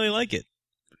what? I didn't really like it.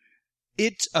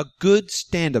 It's a good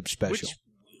stand-up special.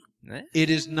 Eh? It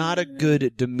is not a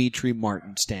good Dimitri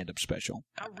Martin stand-up special.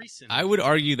 How recent? I would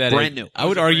argue that Brand new. I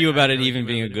would Was it argue brand- about I it don't even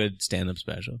being a remember. good stand-up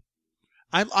special.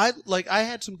 I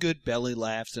had some good belly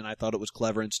laughs and I thought it was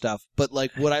clever and stuff. But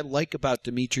like what I like about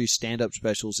Dimitri's stand-up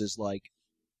specials is like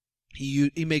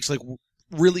he makes like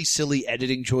really silly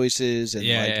editing choices and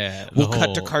Yeah, we'll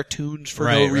cut to cartoons for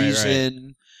Right, no right,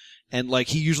 reason. And like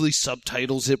he usually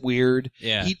subtitles it weird.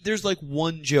 Yeah. There's like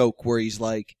one joke where he's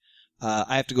like,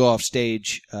 I have to go off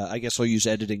stage. I guess I'll use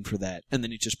editing for that. And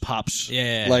then he just pops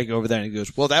Yeah. like over there and he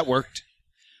goes, well, that worked.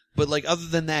 But like other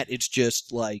than that, it's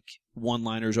just like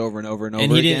one-liners over and over and over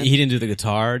And he again. didn't do the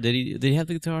guitar. Did he? Did he have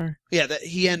the guitar? Yeah,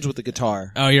 he ends with the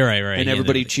guitar. Oh, you're right. And He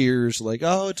everybody ended cheers like,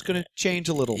 oh, it's going to change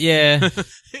a little. with- Yeah.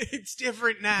 It's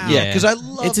different now. Yeah, Yeah. because I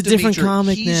love It's a different Dimitri.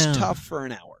 comic He's now. tough for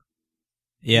an hour.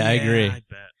 Yeah, I agree. I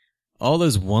bet. All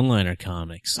those one-liner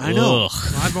comics. I know. Ugh.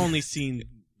 Well, I've only seen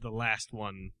the last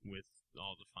one with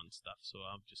all the fun stuff, so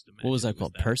I'll just imagine. What was it that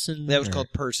called? that. Person? That was Or- called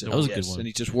Person. That was a yes. good one. And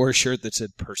he just wore a shirt that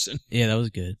said Person. Yeah, that was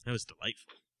good. That was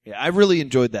delightful. Yeah, I really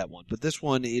enjoyed that one. But this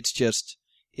one, it's just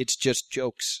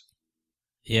jokes.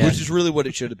 Yeah. Which is really what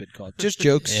it should have been called. Just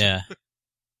jokes. Yeah.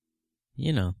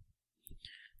 You know.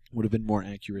 Would have been more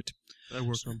accurate. I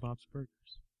work on Bob's Burgers.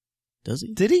 Does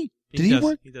he? Did he? Did he does,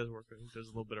 work? He does work. He does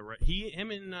a little bit of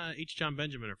him and H. John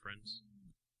Benjamin are friends.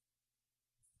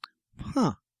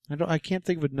 Huh. I can't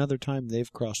think of another time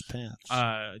they've crossed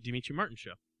paths. Dimitri Martin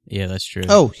show, Yeah, that's true.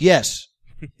 Oh, yes.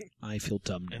 I feel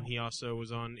dumb now. and he also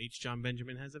was on H. John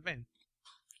Benjamin Has a Van.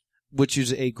 Which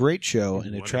is a great show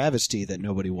and a What? travesty that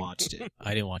nobody watched it.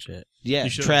 I didn't watch it. Yeah, You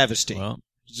should. travesty. Well,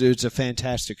 It's a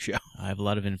fantastic show. I have a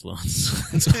lot of influence.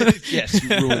 Yes, you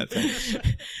ruined things.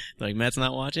 Like, Matt's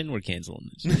not watching, we're canceling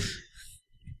this.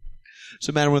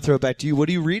 So, Matt, I want to throw it back to you. What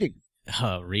are you reading?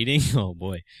 Reading? Oh,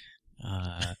 boy.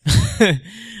 I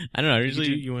don't know. I usually...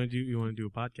 You want to do a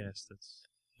podcast? That's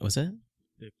What's that?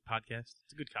 a podcast.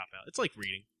 It's a good cop out. It's like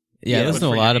reading. Yeah, Yeah, I listen but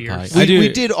to a for lot your of ears. podcasts. I do. We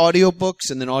did audiobooks,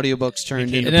 and then audiobooks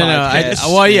turned No, into no, podcasts.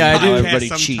 well, yeah, I and do. now Podcasts everybody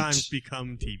sometimes cheats.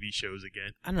 become TV shows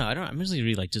again. I don't know. I usually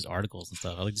read like just articles and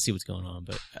stuff. I like to see what's going on,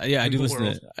 but yeah, I In do the listen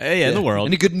world. to in the world.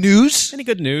 Any good news? Any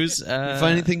good news? You find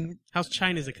anything? How's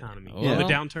China's economy? Well- The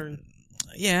downturn.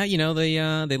 Yeah,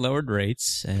 they lowered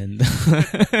rates and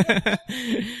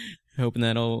hoping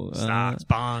that'll Stocks,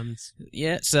 bonds.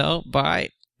 yeah, sell, buy.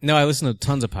 No, I listen to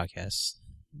tons of podcasts.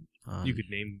 You could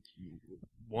name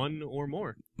one or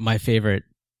more. My favorite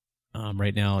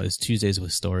right now is Tuesdays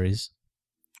with Stories.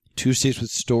 Tuesdays with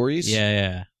Stories?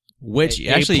 Yeah. Which a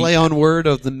actually, play on word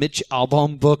of the Mitch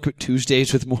Albom book,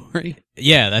 Tuesdays with Maury.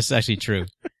 yeah, that's actually true.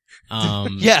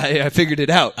 Yeah, I figured it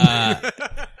out.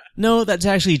 No, that's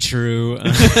actually true.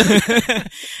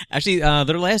 Actually,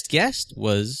 their last guest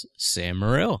was Sam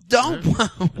Morril. Don't. Wow.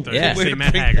 Yeah. Way Say to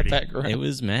Matt bring that Haggerty. back around. It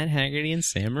was Matt Haggerty and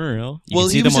Sam Morril. You Well, can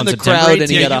see he them was on in the September crowd and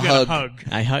he 18th. got a you got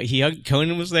hug. He hugged.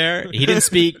 Conan was there. He didn't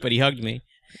speak, but he hugged me.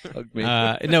 Hug me.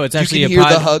 No, it's you actually can a hear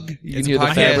pod. the hug. You can it's a hear the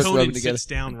podcast. fabric Conan rubbing together. sits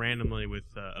down randomly with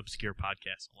obscure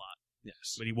podcasts a lot,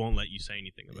 Yes. but he won't let you say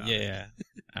anything about it. Yeah,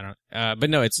 I don't. But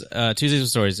no, it's Tuesdays with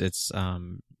Stories. It's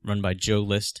run by Joe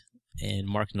List and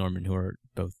Mark Norman, who are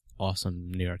both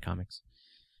awesome New York comics.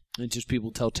 And just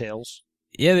people tell tales.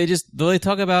 Yeah, they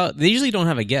talk about. They usually don't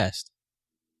have a guest.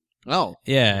 Oh.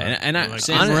 Yeah, and I Like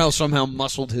Sam Morril somehow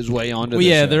muscled his way onto well, this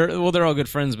yeah, show. they're all good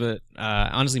friends, but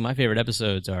honestly, my favorite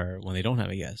episodes are when they don't have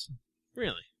a guest.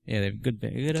 Really? Yeah, they have good,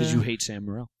 Because you hate Sam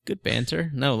Morril. good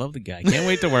banter. No, love the guy. Can't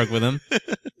wait to work with him.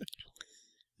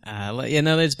 Yeah,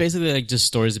 no, it's basically like just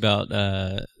stories about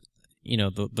the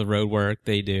road work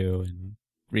they do and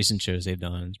recent shows they've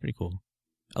done. It's pretty cool.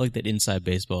 I like that inside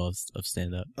baseball of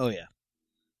stand up. Oh, yeah.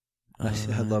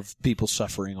 I love people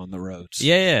suffering on the roads.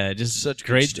 Yeah, just Such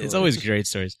good great. stories. It's always great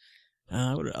stories.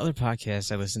 What are other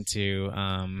podcasts I listen to?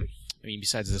 I mean,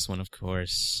 besides this one, of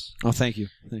course. Oh, thank you.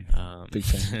 Big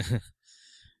fan.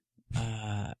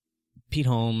 Pete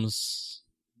Holmes.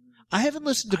 I haven't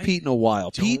listened to I Pete in a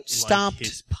while. Don't Pete like stopped.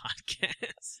 his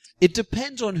podcast. It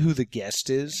depends on who the guest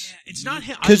is. Yeah, it's not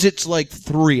him. Because it's like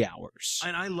 3 hours.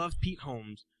 And I love Pete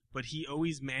Holmes, but he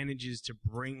always manages to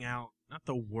bring out not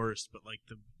the worst, but like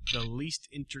the least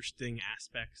interesting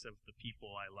aspects of the people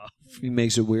I love. He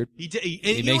makes it weird. He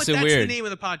He know makes what? it That's weird. the name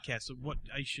of the podcast, so what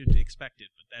I should expect it,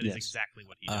 but that is Yes. exactly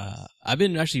what he does. I've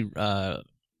been actually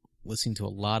listening to a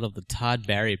lot of the Todd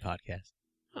Barry podcast.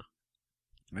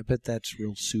 I bet that's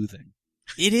real soothing.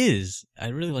 It is. I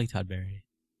really like Todd Barry.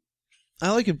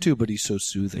 I like him too, but he's so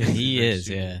soothing. He Very is,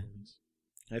 soothing yeah. voice.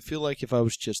 I feel like if I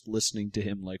was just listening to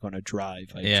him like on a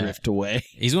drive, I'd Yeah. drift away.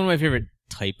 He's one of my favorite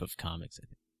type of comics, I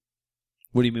think.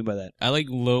 What do you mean by that? I like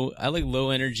low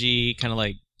energy, kind of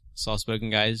like soft-spoken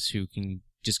guys who can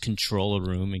just control a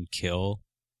room and kill.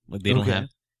 Like they don't Okay. have,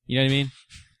 you know what I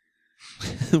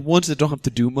mean? Ones that don't have to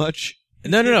do much.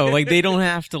 No. Like they don't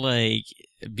have to like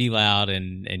be loud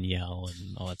and yell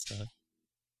and all that stuff.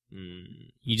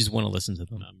 You just want to listen to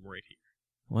them. I'm right here.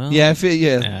 Well, Yeah,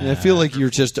 I feel like you're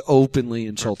just openly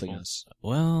insulting Hurtful. us.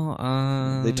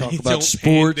 Well, They talk They about don't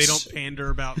sports. They don't pander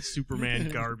about Superman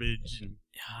garbage. And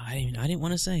I didn't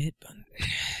want to say it, but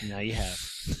Now you have.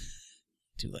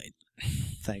 too late.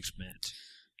 Thanks, Matt.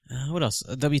 What else?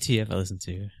 WTF I listened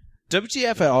to.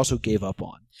 WTF I also gave up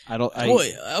on. I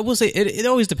will say it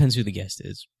always depends who the guest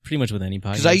is. Pretty much with any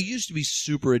podcast. because I used to be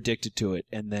super addicted to it,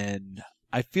 and then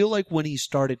I feel like when he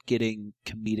started getting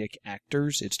comedic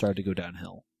actors, it started to go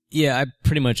downhill. Yeah, I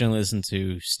pretty much only listen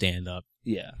to stand up,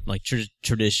 Yeah, like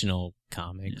traditional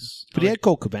comics. but he had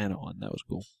Cole Cabana on. That was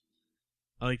cool.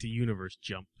 I like to universe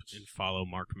jump and follow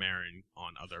Mark Maron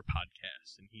on other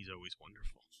podcasts, and he's always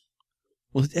wonderful.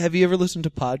 Well, have you ever listened to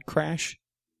Pod Crash?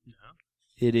 No?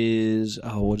 It is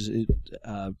what is it?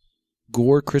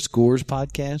 Chris Gore's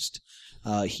podcast.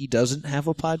 He doesn't have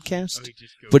a podcast, Oh, he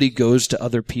just goes, but he goes to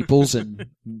other people's and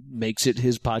makes it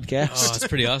his Oh, podcast. it's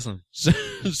pretty awesome.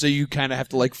 So you kind of have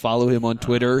to like follow him on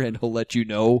Twitter, and he'll let you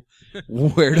know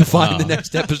where to find Wow. the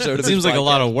next episode. It of seems his like a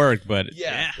lot podcast. of work, but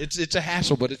Yeah, it's a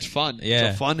hassle, but it's fun. Yeah.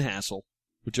 It's a fun hassle,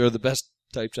 which are the best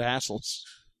types of hassles.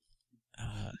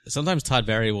 sometimes Todd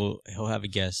Barry he'll have a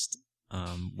guest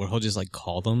where he'll just like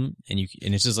call them and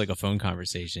it's just like a phone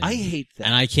conversation. I hate that,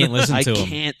 and I can't listen to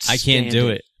him. I can't do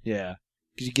it. Yeah,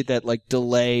 because you get that like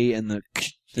delay and the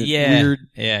Yeah, weird.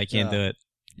 yeah, I can't do it.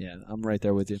 Yeah, I'm right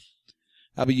there with you.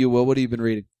 How about you, Will? What have you been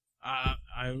reading?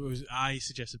 I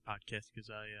suggested podcast because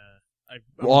I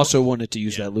Also wanted to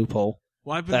use Yeah. that loophole.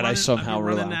 Well, I've been that I running, somehow I've been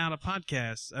running rely out of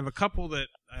podcasts. I have a couple that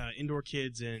Indoor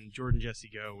Kids and Jordan Jesse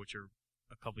Go, which are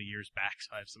a couple years back,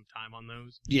 so I have some time on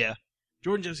those. Yeah.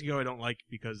 Jordan Jesse Go I don't like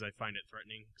because I find it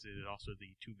threatening because it is also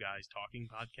the Two Guys Talking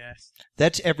podcast.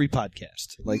 That's every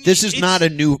podcast. Like, this is It's- not a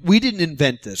new... We didn't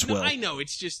invent this, No, Will. I know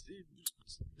it's just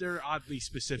they're oddly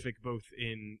specific both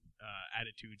in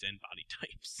attitudes and body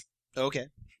types. Okay.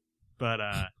 But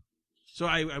so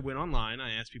I went online.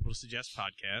 I asked people to suggest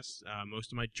podcasts.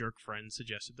 Most of my jerk friends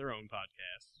suggested their own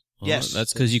podcasts. Well, Yes.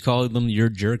 that's because you call them your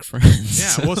jerk friends.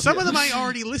 Yeah, well, some of them I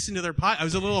already listened to their pod. I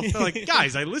was a little like,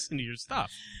 guys, I listen to your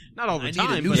stuff, not all the I need a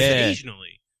time, new but thing.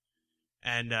 occasionally,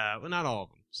 and well, not all of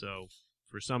them. So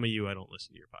for some of you, I don't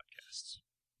listen to your podcasts.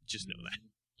 Just know that.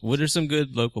 What are some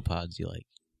good local pods you like?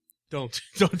 Don't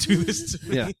do this to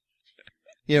me. Yeah.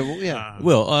 Yeah, well, yeah.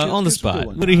 Will, on the give us a good spot.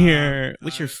 one. What do you hear?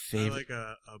 What's your I favorite? like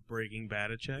a Breaking Bad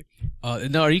a check.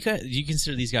 No, do you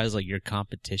consider these guys like your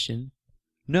competition?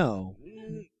 No.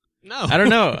 No, I don't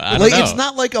know. I don't Like, know. it's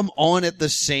not like I'm on at the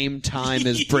same time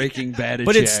as Breaking Bad.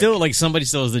 But it's still like somebody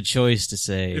still has the choice to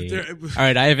say, If they're- all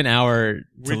right, I have an hour to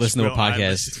Which listen to a will I podcast.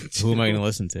 listen to? Who am I going to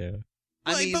listen to?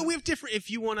 I mean- but we have different. If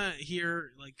you want to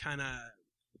hear like kind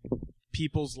of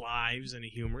people's lives in a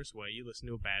humorous way, you listen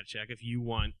to a Bad Check. If you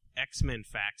want X-Men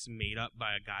facts made up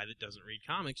by a guy that doesn't read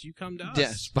comics, you come to us.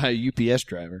 Yes, by a UPS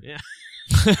driver. Yeah.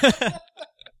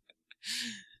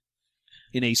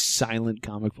 In a silent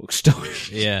comic book store.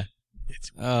 Yeah.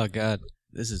 It's Oh God,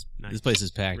 this Nice. place is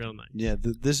packed. real nice. Yeah,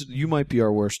 this you might be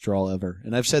our worst draw ever.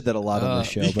 And I've said that a lot on this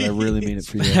show, but I really mean it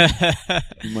for you.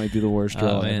 You might be the worst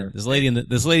draw Oh man, ever. this lady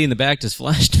in the back just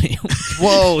flashed me.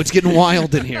 Whoa, it's getting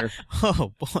wild in here.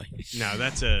 Oh boy. No,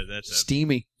 that's a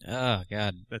Steamy. Oh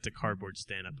God. that's a cardboard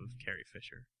stand-up of Carrie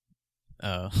Fisher.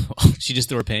 Oh, she just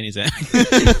threw her panties out.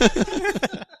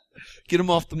 Get him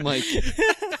off the mic.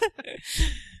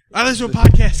 I listen to a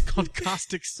podcast called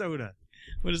Caustic Soda.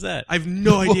 What is that? I have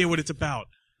no idea what it's about.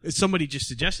 Somebody just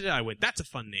suggested it. I went, "That's a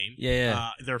fun name."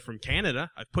 Yeah. They're from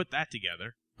Canada. I put that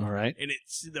together. All right. And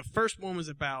it's the first one was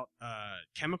about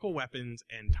chemical weapons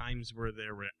and times where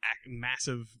there were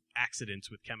massive accidents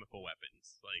with chemical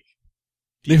weapons. Like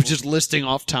They were people- just listing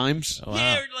off times. Oh, wow.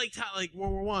 yeah, like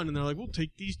World War I, and they're like, "We'll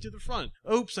take these to the front."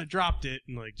 Oops, I dropped it,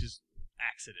 and like just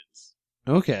accidents.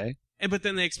 Okay. But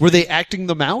then they Were explained, they acting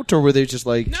them out, or were they just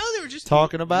like... No, they were just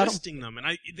talking about 'em? listing them,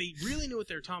 and they really knew what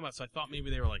they were talking about. So I thought maybe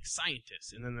they were like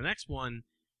scientists. And then the next one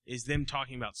is them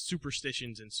talking about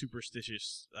superstitions and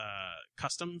superstitious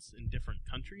customs in different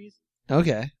countries.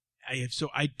 Okay.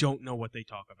 I don't know what they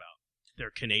talk about. They're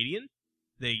Canadian.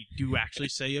 They do actually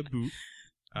say a boot.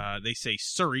 They say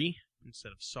Surrey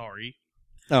instead of sorry.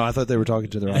 Oh, I thought they were talking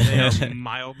to their And audience. they are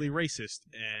mildly racist,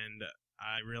 and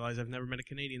I realize I've never met a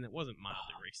Canadian that wasn't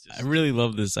mildly racist. I really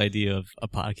love this idea of a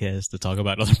podcast to talk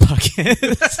about other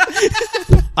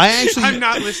podcasts. I'm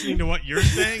not listening to what you're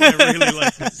saying. I really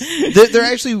like this. They're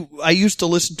actually. I used to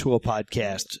listen to a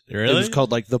podcast. Really? It was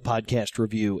called like the Podcast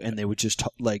Review, and they would just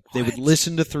they would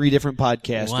listen to 3 different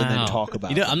podcasts and then Wow. talk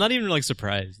about. You know, them. I'm not even like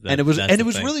surprised. And it was that's the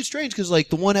thing. really strange because like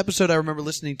the one episode I remember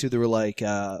listening to, they were like,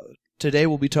 "Today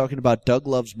we'll be talking about Doug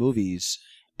Loves Movies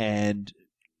and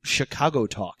Chicago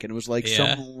Talk," and it was like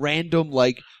Yeah. some random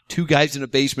like 2 guys in a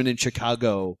basement in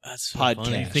Chicago. That's so podcast.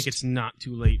 funny. I think it's not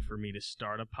too late for me to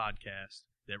start a podcast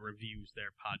that reviews their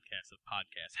podcast of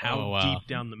podcasts. How Oh, wow. deep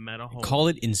down the meta hole? Call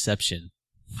it Inception.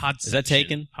 Podception. Is that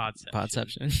taken? Podception.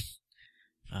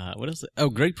 Podception. What else? Oh,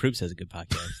 Greg Proops has a good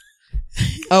podcast.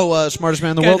 Oh, Smartest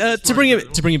Man in the World. To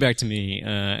bring it back to me.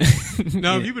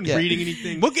 No, have you been Yeah. reading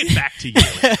anything? We'll get back to you.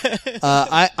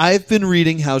 I've been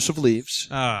reading House of Leaves.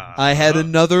 I had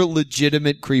another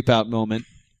legitimate creep out moment.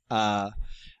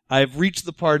 I've reached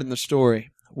the part in the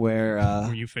story where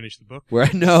Where you finish the book? where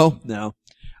no.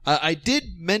 I did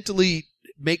mentally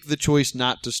make the choice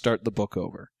not to start the book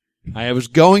over. I was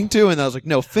going to, and I was like,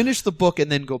 no, finish the book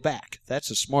and then go back. That's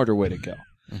a smarter way to go.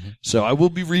 So I will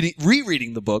be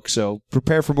rereading the book, so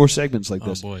prepare for more segments like Oh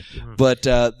this. boy. But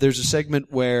there's a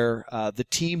segment where the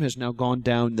team has now gone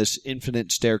down this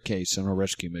infinite staircase on a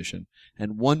rescue mission,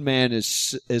 and one man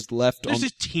is left There's on... a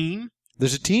team.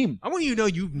 There's a team. I want you to know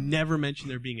you've never mentioned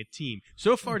there being a team.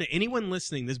 So far, to anyone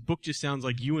listening, this book just sounds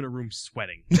like you in a room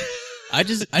sweating. I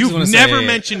just You've wanna never say,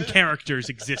 mentioned characters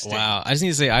existing. Wow. I just need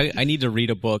to say, I need to read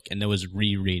a book, and there was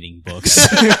rereading books.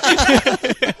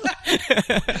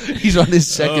 He's on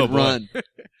his second Oh, boy. run.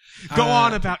 Go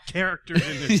on about characters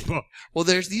in this book. Well,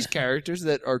 there's these characters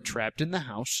that are trapped in the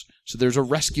house, so there's a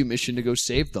rescue mission to go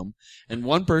save them, and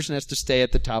one person has to stay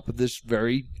at the top of this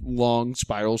very long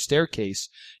spiral staircase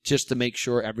just to make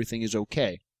sure everything is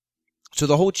okay. So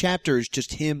the whole chapter is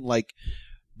just him, like,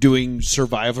 doing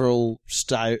survivor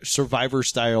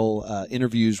style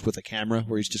interviews with a camera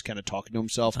where he's just kind of talking to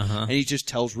himself, Uh-huh. and he just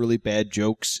tells really bad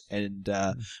jokes and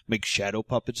makes shadow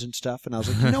puppets and stuff. And I was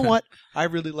like, you know what? I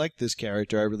really like this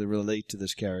character. I really relate to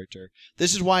this character.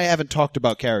 This is why I haven't talked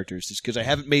about characters, is because I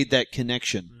haven't made that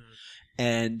connection.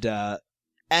 And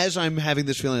as I'm having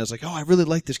this feeling, I was like, oh, I really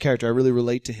like this character. I really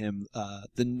relate to him.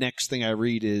 The next thing I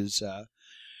read is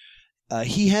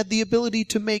he had the ability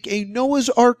to make a Noah's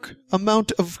Ark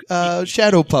amount of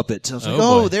shadow puppets. I was like,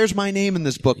 Oh, boy. there's my name in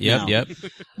this book now. Yep.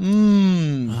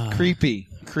 Creepy.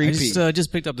 I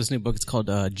just picked up this new book. It's called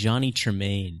Johnny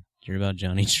Tremaine. You hear about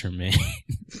Johnny Tremaine?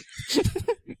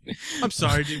 I'm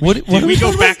sorry. Did What- we, what- did we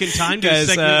go back in time to Guys, a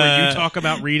segment where you talk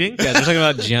about reading? Guys, we're talking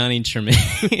about Johnny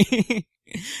Tremaine.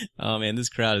 Oh man, this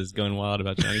crowd is going wild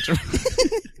about Johnny Tremaine.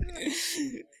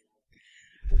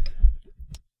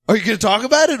 Are you going to talk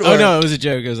about it? Or? Oh no, it was a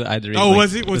joke. It was I had to read, Oh, like,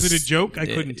 was it? Was this- it a joke? I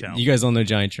couldn't tell. You guys all know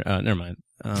Johnny. Never mind.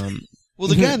 Well,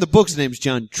 the guy in the book's name's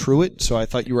John Truitt, so I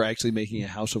thought you were actually making a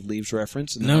House of Leaves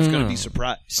reference, and then I was going to be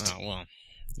surprised. Oh well,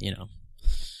 you know.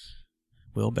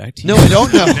 Will, back to you. No, I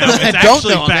don't know. Now it's I don't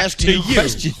actually know. I'm back asking to you you.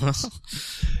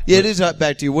 questions. Yeah, it is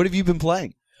back to you. What have you been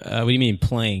playing? What do you mean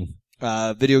playing?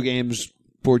 Video games,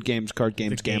 board games, card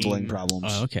games, The gambling game. problems.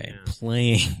 Oh, okay, Yeah.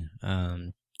 playing.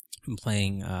 I'm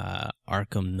playing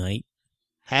Arkham Knight.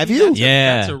 Have you?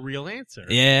 Yeah. That's a real answer.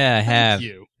 Yeah, I have.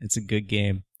 Thank you. It's a good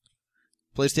game.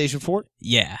 PlayStation 4?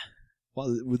 Yeah.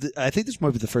 Well, I think this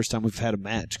might be the first time we've had a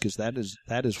match, because that is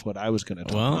what I was going to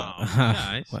talk Well, about. Oh,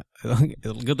 nice.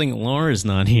 well, good thing Laura's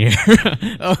not here.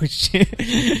 Oh shit!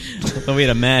 Thought we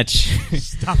had a match.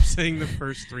 Stop saying the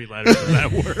first 3 letters of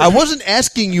that word. I wasn't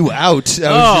asking you out.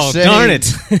 I was just saying, darn it!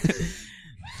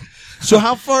 So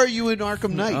how far are you in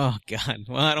Arkham Knight? Oh god.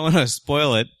 Well, I don't want to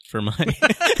spoil it for my.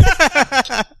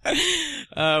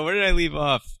 Where did I leave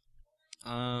off?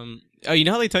 Oh, you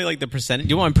know how they tell you like the percentage?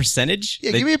 Do you want a percentage?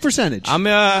 Yeah, give me a percentage. I'm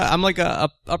like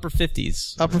upper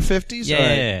 50s. Upper 50s? Yeah.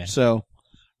 All right. So,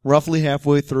 roughly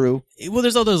halfway through. Well,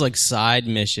 there's all those like side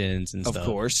missions and Of stuff.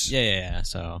 course. Yeah.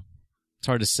 So it's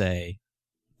hard to say,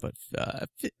 but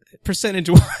percentage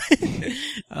wise,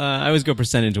 I always go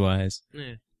percentage wise.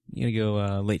 Yeah. You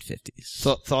gotta go late 50s.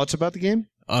 Thoughts about the game?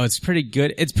 Oh, it's pretty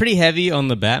good. It's pretty heavy on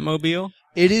the Batmobile.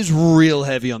 It is real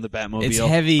heavy on the Batmobile. It's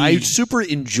heavy. I super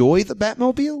enjoy the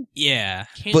Batmobile. Yeah.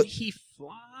 Can But- he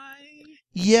fly?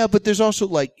 Yeah, but there's also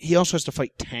he also has to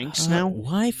fight tanks now.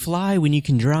 Why fly when you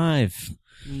can drive?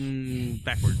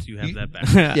 Backwards. You have that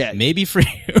backwards. Yeah. Maybe for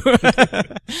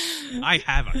you. I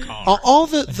have a car. All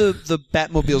the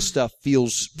Batmobile stuff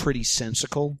feels pretty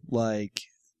sensical. Like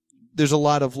there's a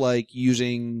lot of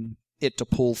using it to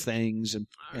pull things and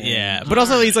Yeah, but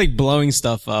also he's like blowing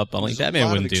stuff up. I'm like, there's a Batman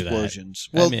lot of wouldn't do that. explosions.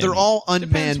 Well, Batman- they're all Depends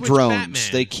unmanned which drones. Batman.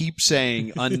 They keep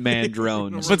saying unmanned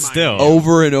drones But still.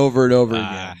 over and over and over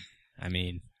Ah, again. I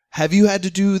mean, Have you had to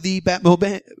do the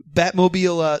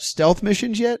Batmobile stealth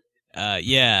missions yet?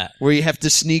 yeah. Where you have to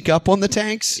sneak up on the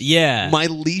tanks? Yeah. My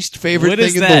least favorite What thing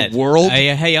is in that? the world.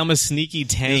 Hey, I'm a sneaky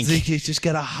tank. You just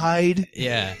gotta hide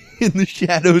Yeah, in the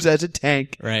shadows as a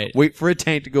tank. right. Wait for a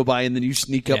tank to go by, and then you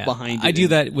sneak up Yeah. behind it. I do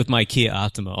that with my Kia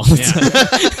Optima all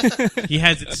the time. He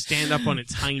has it stand up on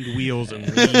its hind wheels and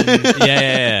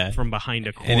Yeah. from behind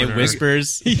a corner. And it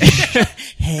whispers,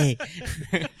 "Hey,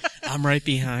 I'm right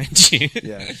behind you."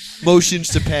 Yeah. Motions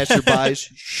to passerbys.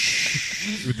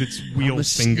 Shh. with its I'm wheel a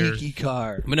fingers. sneaky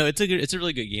car. But no, it's a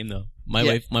really good game though. My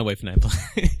Yeah. wife and I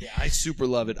play. Yeah, I super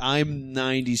love it. I'm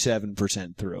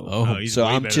 97% through. Oh, he's so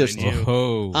way I'm better just than you.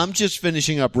 Oh, I'm just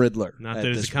finishing up Riddler. Not at that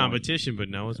it's this a point. competition, but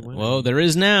Noah's winning. well, there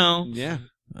is now. Yeah.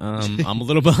 I'm a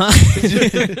little behind.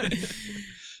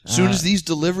 As soon as these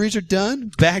deliveries are done,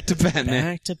 back to Batman.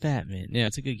 Back to Batman. Yeah,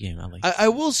 it's a good game. I like. I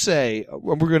will say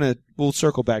we'll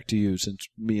circle back to you since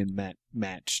me and Matt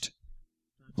matched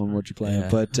on what you're playing. Yeah.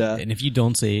 But And if you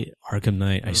don't say Arkham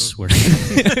Knight, I swear.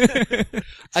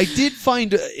 I did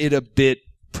find it a bit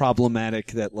problematic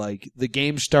that the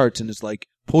game starts and it's like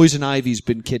Poison Ivy's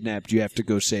been kidnapped. You have to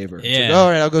go save her. It's like, Yeah. all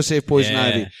right, I'll go save Poison Yeah.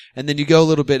 Ivy. And then you go a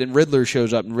little bit and Riddler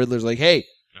shows up and Riddler's like, hey.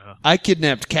 I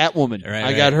kidnapped Catwoman. Right,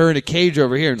 I got her in a cage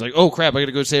over here. And it's like, oh crap, I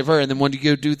gotta go save her. And then when you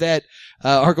go do that,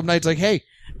 Arkham Knight's like, hey,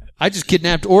 I just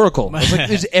kidnapped Oracle. I was like,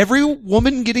 is every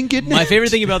woman getting kidnapped? My favorite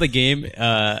thing about the game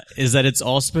is that it's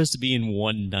all supposed to be in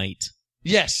one night.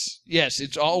 Yes,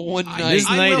 it's all one night. This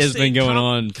night will has say been going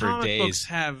on for comic days. Books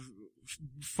have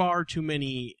far too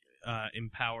many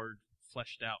empowered,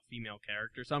 fleshed out female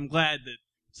characters. So I'm glad that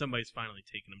somebody's finally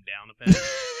taken them down a bit.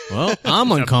 Well,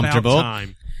 I'm It's uncomfortable. about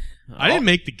time. I didn't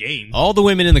make the game. All the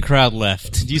women in the crowd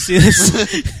left. Do you see this?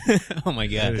 Oh my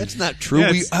god. That's not true.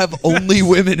 Yeah, we it's- have only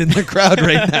women in the crowd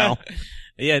right now.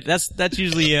 Yeah, that's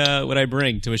usually what I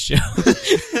bring to a show.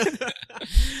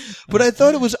 But I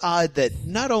thought it was odd that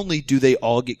not only do they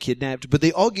all get kidnapped, but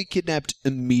they all get kidnapped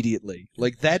immediately.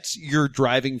 Like that's your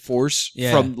driving force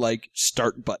Yeah. from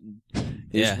start button.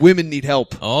 Is Yeah. women need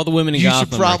help. All the women in You Gotham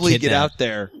should probably are get kidnapped. out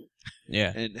there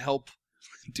Yeah. and help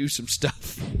do some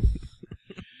stuff.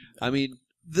 I mean,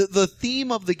 the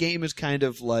theme of the game is kind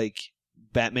of like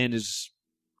Batman is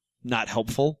not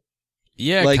helpful.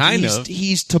 Yeah, like kind of.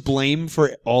 he's to blame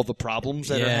for all the problems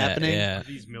that are happening. Yeah. Are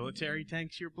these military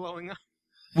tanks you're blowing up?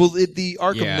 Well, the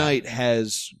Arkham Yeah. Knight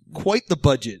has quite the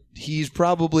budget. He's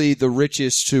probably the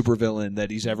richest supervillain that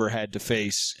he's ever had to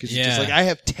face. Because he's just Yeah. like, I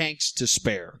have tanks to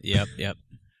spare. Yep.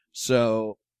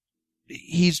 So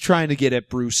he's trying to get at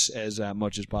Bruce as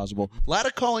much as possible. A lot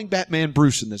of calling Batman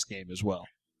Bruce in this game as well.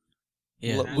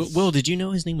 Yeah. That's- Will, did you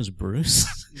know his name was Bruce?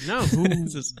 No, who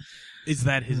That's his- is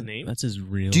that? His name? That's his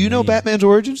real Do you know name. Batman's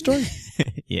origin story?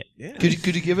 Yeah. Yeah.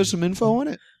 Could you give us some info on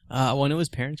it? Well, I know his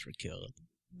parents were killed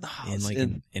in like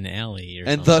and, an alley or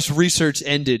and something. thus research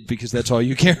ended because that's all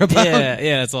you care about.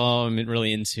 yeah, that's all I'm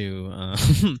really into.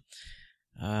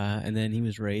 And then he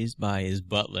was raised by his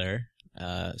butler,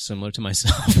 similar to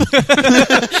myself.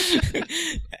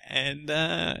 and and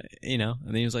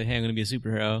then he was like, "Hey, I'm going to be a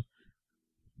superhero."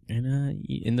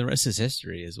 And the rest is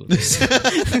history, is what they say.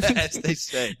 As they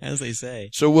say. As they say.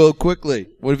 So, Will, quickly,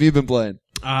 what have you been playing?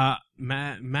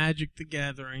 Magic the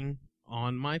Gathering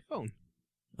on my phone.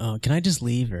 Oh, can I just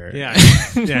leave her? Yeah,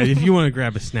 yeah. If you want to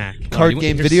grab a snack, Card you-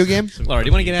 game, here's video game? some- Laura, do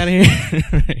you want to get out of here?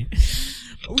 Right.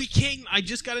 We came. I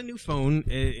just got a new phone,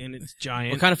 and it's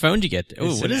giant. What kind of phone did you get?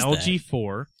 Oh, It's what an is LG that?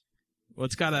 4. Well,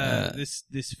 it's got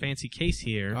this fancy case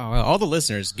here Oh, well, all the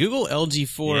listeners, Google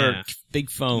LG4 Yeah. big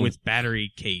phone. with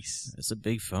battery case. It's a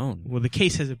big phone. Well, the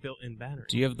case has a built-in battery.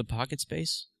 Do you have the pocket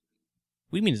space?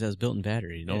 What do you mean it has built-in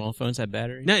battery? Don't all phones have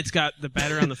battery? No, it's got the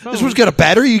battery on the phone. This one's got a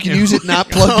battery. You can use it not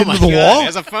plugged Oh my into the God, wall. It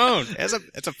has a phone.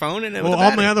 It's a phone and it well, with a all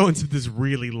battery. my other ones have this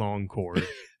really long cord.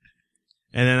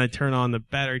 And then I turn on the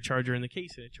battery charger in the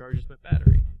case, and it charges my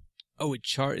battery. Oh,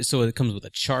 so it comes with a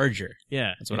charger.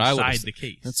 Yeah, That's what I would've inside said. the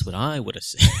case. That's what I would have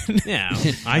said. Yeah,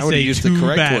 I I would've say used the two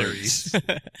correct batteries.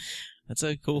 That's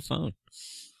a cool phone.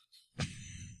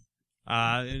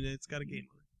 And it's got a game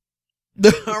on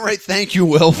it. All right, thank you,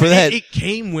 Will, for that. It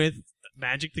came with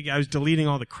Magic. I was deleting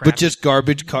all the crap. But just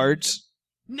garbage cards?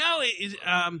 No, it is. Well,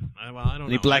 I don't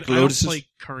Any know. Black I don't Lotuses? play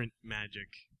current Magic,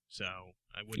 so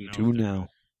I wouldn't You know. do if they're-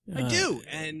 now. I do,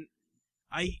 and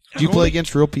I. Do you I've play only-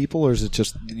 against real people, or is it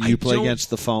just I you play don't- against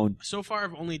the phone? So far,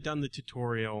 I've only done the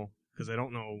tutorial because I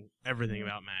don't know everything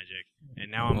about Magic,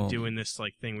 and now I'm Oh. doing this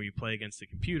like thing where you play against the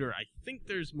computer. I think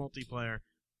there's multiplayer.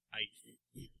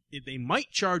 They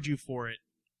might charge you for it,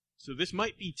 so this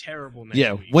might be terrible next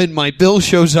Yeah, week. when my bill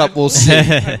shows up, we'll see.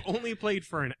 I've only played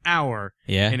for an hour,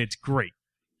 Yeah. and it's great.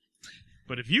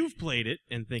 But if you've played it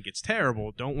and think it's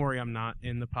terrible, don't worry, I'm not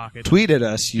in the pocket. Tweet at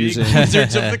us Big using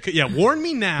Wizards of the yeah, warn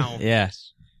me now. Yeah.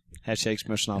 hashtag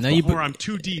Smoshing Off. No, you Before I'm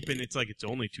too deep and it's like it's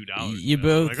only $2. You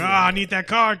both- like, I need that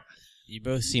card. You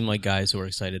both seem like guys who are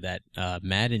excited that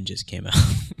Madden just came out.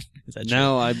 Is that true?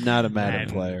 No, I'm not a Madden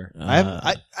Madden. player.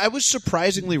 Uh, I was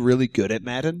surprisingly really good at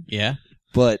Madden, Yeah.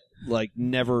 but like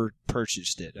never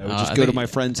purchased it. I would just I go to think- my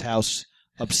friend's house,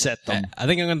 upset them. I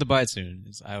think I'm going to buy it soon.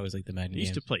 I always like the Madden I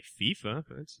used games. to play FIFA.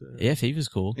 That's, Yeah, FIFA's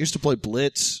cool. I used to play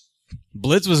Blitz.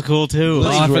 Blitz was cool too.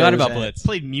 Blitz Oh, I is where forgot I was about at. Blitz.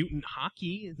 played Mutant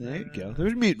Hockey. There you go. There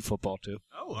was mutant football too.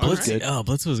 Oh, all Blitz right. good. Oh,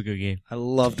 Blitz was a good game. I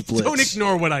loved Blitz. Don't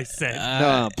ignore what I said.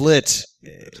 No, Blitz,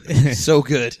 so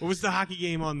good. What was the hockey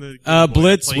game on the? Game Boy?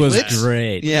 Blitz I played was that.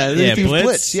 great. Yeah, yeah,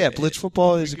 Blitz. Yeah, Blitz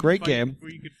football is a You could great fight- game.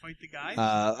 Where you could fight the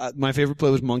guy. My favorite play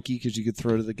was Monkey because you could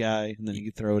throw to the guy and then you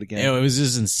could throw it again. Yeah, it was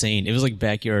just insane. It was like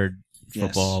backyard Yes.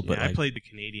 football, but yeah, I like, played the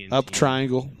Canadian. Up team,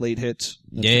 triangle, late hits.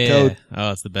 That's the yeah. code.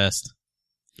 Oh, it's the best.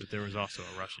 but there was also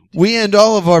a Russian. Team. We end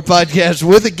all of our podcasts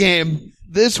with a game.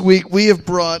 This week we have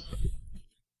brought.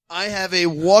 I have a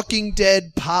Walking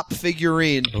Dead pop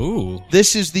figurine. Ooh.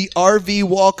 This is the RV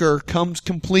Walker, comes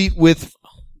complete with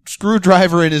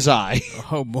screwdriver in his eye.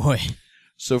 Oh boy.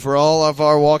 So for all of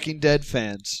our Walking Dead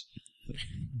fans,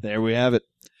 there we have it.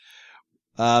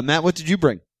 Matt, what did you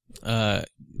bring?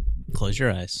 Close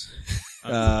your eyes.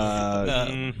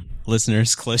 Mm,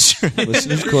 Listeners, close your eyes.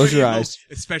 Listeners, close your everybody eyes.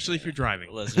 will, especially if you're driving.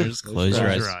 Listeners, close your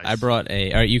eyes. I brought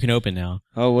a. All right, you can open now.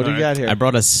 Oh, what do you All right. got here? I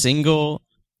brought a single.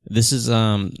 This is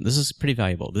pretty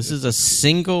valuable. This is a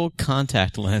single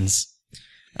contact lens.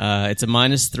 It's a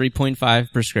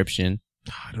 -3.5 prescription.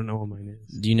 I don't know what mine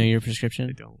is. Do you know your I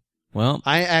prescription? don't. Well,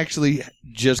 I actually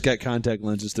just got contact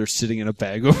lenses. They're sitting in a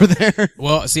bag over there.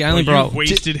 see, I only Well, brought. you've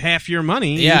wasted half your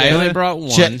money. Yeah, I You only gotta- brought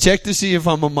one. Check to see if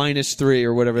I'm a -3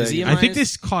 or whatever. Is that he is. a I think minus-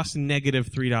 this costs negative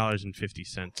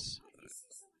 $3.50.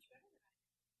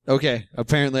 Okay,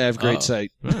 apparently I have great Oh.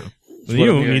 sight. Wow. what You I'm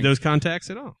don't hearing. need those contacts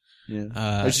at all. Yeah,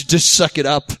 I should just suck it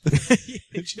up. Take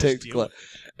the deal gla-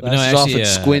 No, glasses off actually, and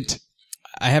squint.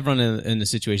 I have run into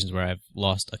situations where I've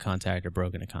lost a contact or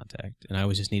broken a contact, and I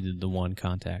always just needed the one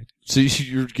contact. So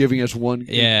you're giving us one.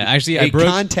 Yeah, actually, a I broke.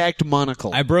 contact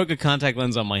monocle. I broke a contact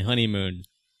lens on my honeymoon,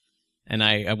 and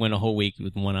I went a whole week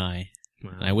with one eye.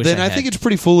 And I wish then I I had, think it's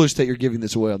pretty foolish that you're giving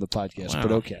this away on the podcast. Wow.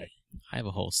 But okay. I have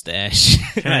a whole stash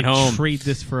Can at I home. trade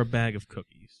this for a bag of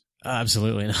cookies?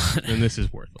 Absolutely not. Then this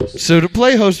is worthless. So to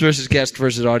play host versus guest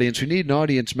versus audience, we need an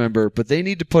audience member, but they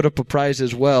need to put up a prize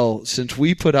as well. Since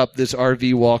we put up this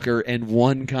RV Walker and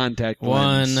one contact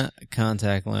lens. One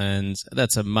contact lens.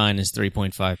 That's a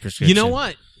 -3.5 prescription. You know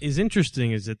what is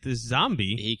interesting is that this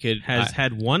zombie He could has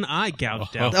had one eye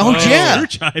gouged out. Oh, by a yeah.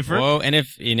 screwdriver. Whoa, and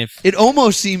if It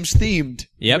almost seems themed,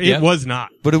 yep, It yep. was not.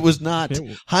 but it was not. It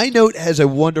was- High Note has a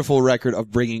wonderful record of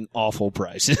bringing awful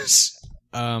prizes.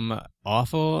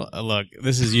 Awful. Look,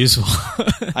 this is useful.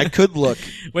 I could look,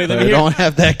 Wait, but let I me hear. don't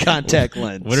have that contact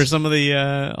lens. What are some of the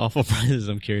awful prizes?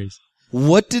 I'm curious.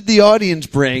 What did the audience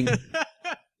bring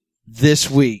this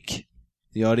week?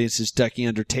 The audience is ducking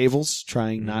under tables,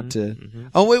 trying not to.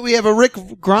 Oh wait, we have a Rick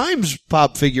Grimes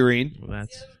pop figurine Well,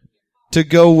 that's to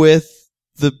go with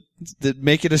the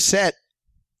make it a set,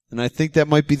 and I think that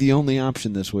might be the only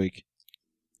option this week.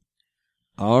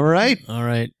 All right, All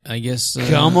right, I guess.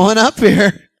 come on up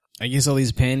here. I guess all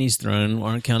these panties thrown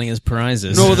aren't counting as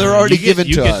prizes. No, they're already given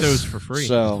you to get us. those for free.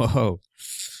 So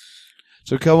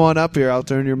Whoa. come on up here. I'll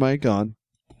turn your mic on,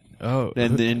 Oh,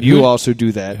 and then you also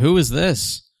do that. Who is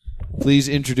this, Please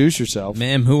introduce yourself.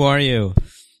 ma'am? Who are you?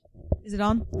 Is it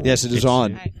on? Yes, it is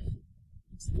on. Alright.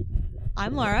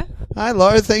 I'm Laura. Hi,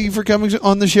 Laura. Thank you for coming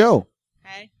on the show.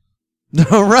 Hi.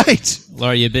 All right.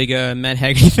 Laura, you a big Matt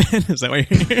Haggerty fan? Is that why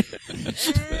you're here?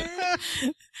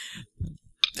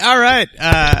 All right.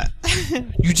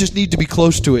 You just need to be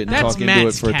close to it and That's talk into it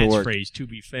Matt's for it to work. catchphrase, to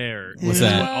be fair. What's is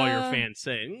that? What all your fans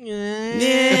say.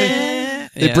 They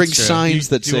Yeah, bring that's true. signs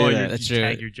that Do say all that. your- That's you true.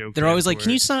 tag your joke They're always like, afterward.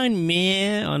 "Can you sign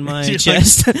me on my You're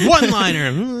chest?" like, one-liner.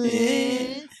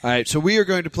 All right, so we are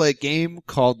going to play a game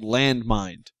called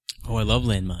Landmine. Oh, I love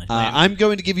Landmine. I'm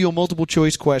going to give you a multiple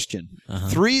choice question. Uh-huh.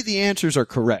 3 of the answers are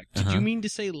correct. Did you mean to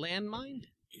say landmine?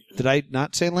 Did I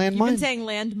not say You've been landmine? saying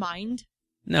landmined.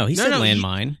 No, he said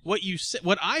Landmine. What you said,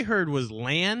 what I heard was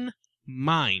land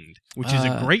mind, which is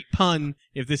a great pun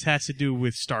if this has to do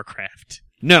with StarCraft.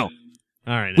 No.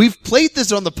 All right, We've played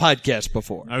this on the podcast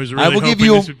before. I was really hoping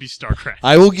this would be StarCraft.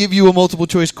 I will give you a multiple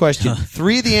choice question.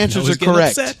 3 of the answers are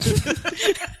correct.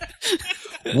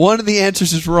 1 of the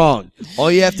answers is wrong.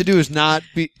 All you have to do is not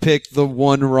pick the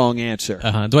one wrong answer.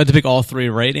 Uh-huh. Do I have to pick all 3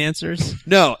 right answers?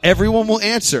 No, everyone will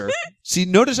answer. See,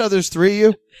 notice how there's 3 of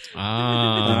you?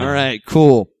 Ah. All right,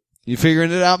 cool. You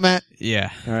figuring it out, Matt?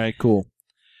 Yeah. All right, cool.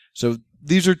 So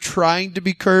these are trying to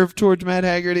be curved towards Matt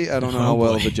Haggerty. I don't know how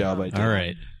well of a job I did. All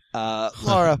right.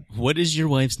 Laura. What is your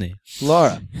wife's name?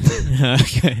 Laura.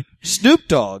 Okay. Snoop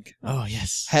Dogg Oh,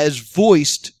 yes. has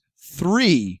voiced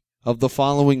 3 of the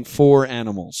following 4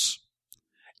 animals: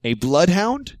 a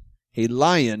bloodhound, a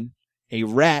lion, a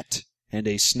rat, and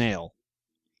a snail.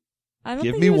 I don't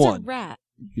Give think me he was one. a rat.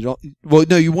 You don't. Well,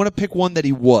 no. You want to pick one that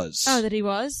he was. Oh, that he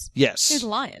was? Yes. He was a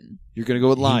lion. You're going to go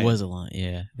with lion. He was a lion.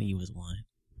 Yeah, I think he was a lion.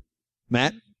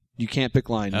 Matt, you can't pick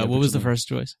lion. You gotta What pick was the something. first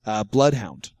choice?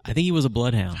 Bloodhound. I think he was a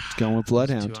bloodhound. It's going with That's who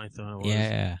bloodhound. I thought it was.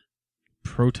 Yeah.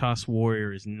 Protoss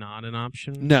Warrior is not an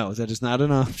option. No, that is not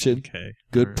an option. Okay.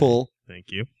 Good All right. pull. Thank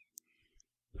you.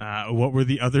 What were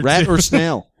the other Rat two? or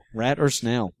snail? Rat or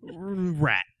snail?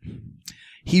 Rat.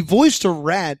 He voiced a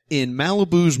rat in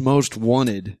Malibu's Most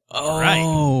Wanted. Oh, Right.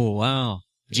 wow.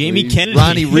 Jamie Kennedy.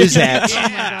 Ronnie Rizat.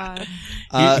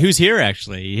 Oh, my God. Who's here,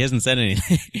 actually? He hasn't said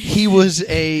anything. He was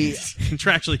a.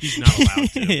 Contractually, he's not allowed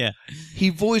to. Yeah. He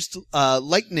voiced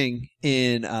Lightning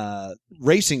in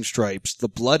Racing Stripes, the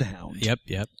Bloodhound. Yep.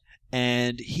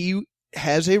 And he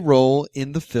has a role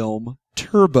in the film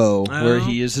Turbo, where Oh.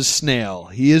 he is a snail.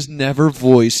 He has never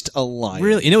voiced a lion.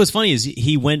 Really? You know what's funny is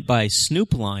he went by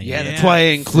Snoop Lion. Yeah, that's Yeah. why I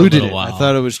included For a it. little I while.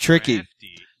 thought it was tricky. Crafty.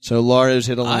 So Laura's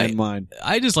hit a landmine.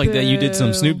 I just like that you did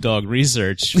some Boo. Snoop Dogg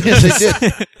research. Yes, I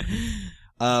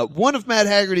did. One of Matt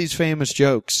Haggerty's famous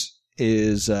jokes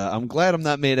is, I'm glad I'm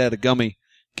not made out of gummy,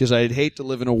 because I'd hate to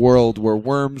live in a world where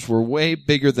worms were way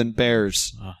bigger than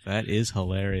bears. Oh, that is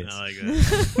hilarious. I like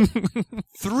that.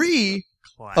 3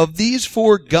 Classic. of these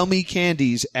 4 gummy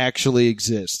candies actually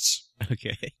exists.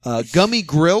 Okay. Gummy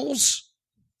grills,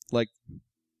 like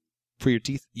for your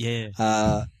teeth. Yeah.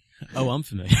 Uh, I'm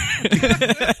familiar.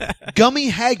 gummy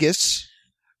haggis,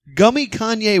 gummy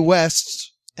Kanye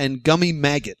Wests, and gummy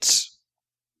maggots.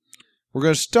 We're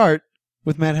going to start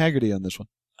with Matt Haggerty on this one.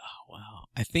 Oh, wow.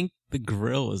 I think the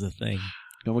grill is a thing.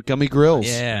 Going with gummy grills.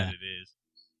 Yeah. It is.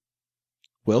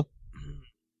 Will?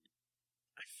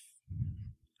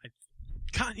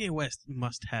 Kanye West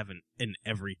must have an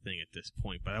everything at this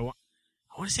point, but I want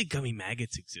to say gummy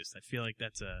maggots exist. I feel like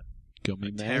that's a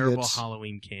Gummy terrible maggots.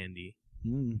 Halloween candy.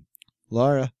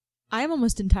 Laura. I am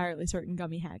almost entirely certain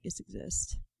gummy haggis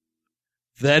exist.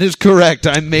 That is correct.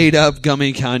 I made up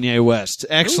gummy Kanye West.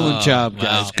 Excellent Oh, job, wow.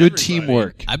 guys. Good Everybody.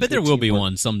 teamwork. I bet there Good will be teamwork.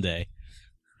 one someday.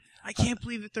 I can't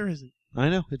believe that there isn't. I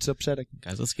know. It's upsetting.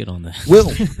 Guys, let's get on that.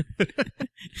 Will.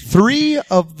 3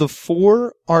 of the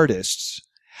 4 artists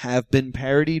have been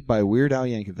parodied by Weird Al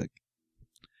Yankovic.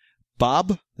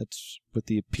 Bob, that's with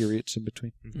the periods in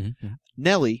between. Mhm.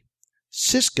 Nelly,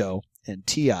 Cisco, and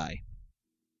T.I.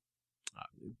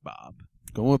 Bob.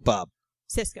 Going with Bob.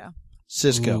 Cisco.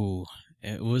 Cisco. Ooh.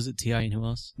 Was it T.I. and who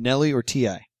else? Nelly or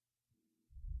T.I.?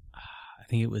 I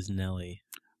think it was Nelly.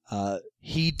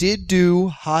 He did do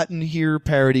Hot in Here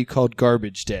parody called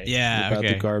Garbage Day. Yeah, About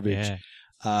okay. the garbage.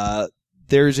 Yeah.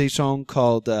 There's a song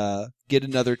called Get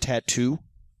Another Tattoo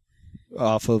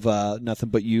off of Nothing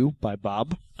But You by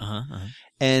Bob. Uh-huh.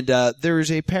 And there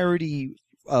is a parody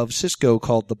of Cisco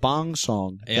called The Bong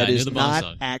Song Yeah, that I knew is the Bong not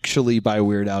Song. actually by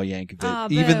Weird Al Yankovic, Ah,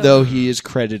 even boo. though he is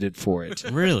credited for it.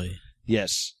 Really?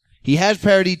 Yes. He has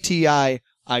parodied T.I.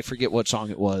 I forget what song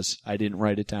it was. I didn't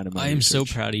write it down in my I am so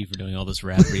research. proud of you for doing all this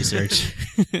rap research.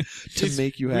 To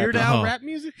make you happy. Weird Al Oh. rap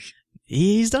music?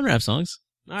 He's done rap songs.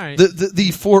 All right.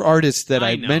 The 4 artists that I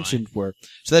I know, mentioned were.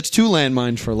 So that's 2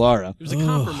 landmines for Laura. it was a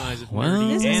compromise of wow.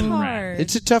 nerdy This is and rap. hard.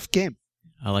 It's a tough game.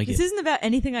 I like This it. isn't about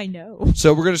anything I know.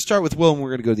 So we're going to start with Will, and we're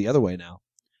going to go the other way now.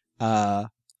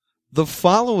 The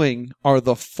following are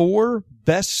the 4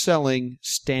 best-selling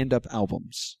stand-up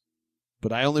albums,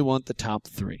 but I only want the top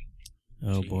 3.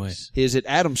 Oh, boy. Is it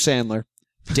Adam Sandler,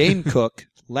 Dane Cook,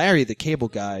 Larry the Cable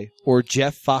Guy, or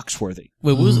Jeff Foxworthy?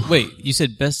 Wait, you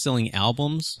said best-selling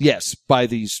albums? Yes, by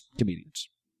these comedians.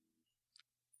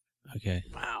 Okay.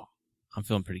 Wow. I'm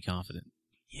feeling pretty confident.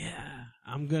 Yeah.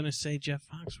 I'm going to say Jeff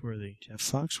Foxworthy. Jeff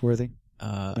Foxworthy,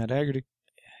 Uh, Matt Haggerty.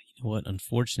 you know what?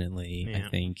 Unfortunately, Yeah. I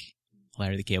think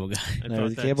Larry the Cable Guy. I Larry thought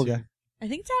the that Cable too. Guy. I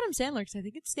think it's Adam Sandler because I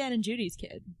think it's Stan and Judy's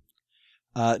kid.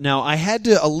 Now, I had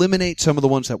to eliminate some of the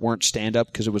ones that weren't stand-up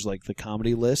because it was like the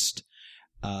comedy list.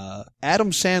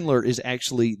 Adam Sandler is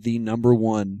actually the number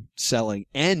 1 selling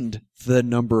and the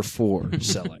number 4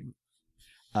 selling.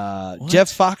 Jeff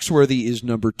Foxworthy is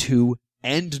number 2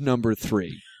 and number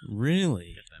 3.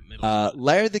 Really?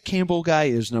 Larry the Cable Guy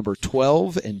is number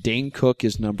 12 and Dane Cook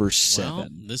is number 7. Well,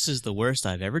 this is the worst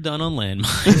I've ever done on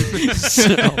Landmine. So,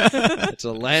 it's a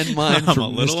landmine I'm from a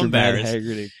little Mr. Matt embarrassed.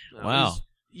 Haggerty. I Wow. was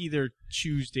Either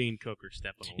choose Dane Cook or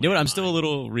step on. You know what? I'm still a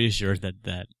little reassured that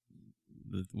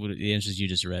the answers you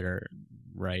just read are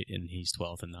right, and he's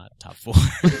 12th and not top 4.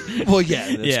 Well, yeah,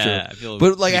 that's yeah, true. I feel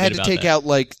But like, I pretty had good to about take that. out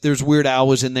like there's Weird Al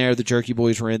was in there, the Jerky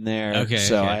Boys were in there, Okay,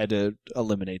 so okay. I had to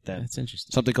eliminate that. That's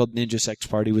interesting. Something called Ninja Sex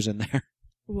Party was in there.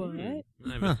 What? I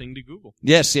have a thing to Google.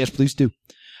 Yes, please do.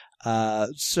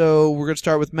 So we're going to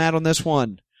start with Matt on this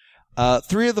one.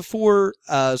 3 of the 4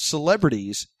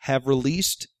 celebrities have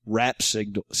released rap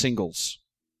singles.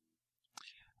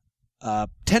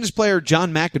 Tennis player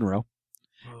John McEnroe,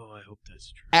 Oh, I hope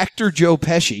that's true. actor Joe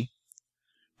Pesci,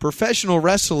 professional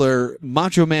wrestler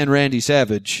Macho Man Randy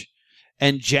Savage,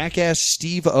 and jackass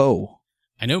Steve-O.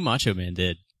 I know Macho Man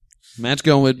did. Matt's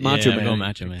going with Macho yeah, Man. I'm going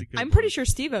Macho Man. I'm pretty sure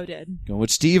Steve-O did. Going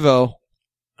with Steve-O.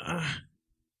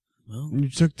 Well, You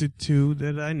took the 2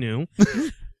 that I knew.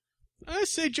 I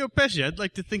say Joe Pesci. I'd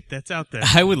like to think that's out there.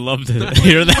 I would love to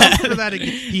hear After that. that,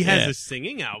 he has Yeah. a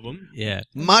singing album. Yeah.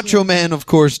 Macho Man, of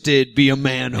course, did Be a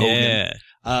Man, Hogan.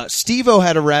 Yeah. Steve-O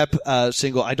had a rap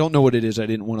single. I don't know what it is. I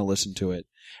didn't want to listen to it.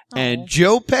 And Oh.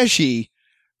 Joe Pesci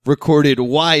recorded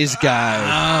Wise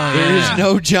Guy. Oh, There is yeah.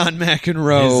 no John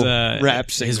McEnroe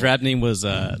rap single. His rap name was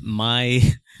my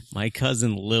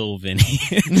cousin Lil Vinny.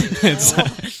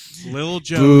 It's Lil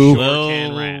Joe Boo. sure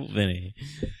can rap. Lil Vinny.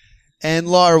 And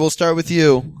Laura, we'll start with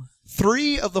you.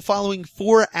 3 of the following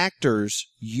 4 actors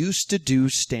used to do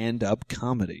stand-up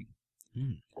comedy.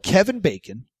 Kevin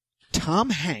Bacon, Tom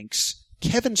Hanks,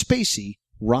 Kevin Spacey,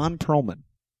 Ron Perlman.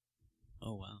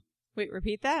 Oh wow. Wait,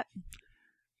 repeat that?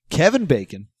 Kevin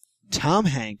Bacon, Tom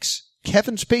Hanks,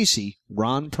 Kevin Spacey,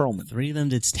 Ron Perlman. 3 of them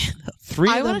did stand up. 3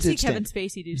 I of them want to see did Kevin stand.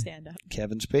 Spacey do stand-up.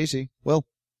 Kevin Spacey. Well,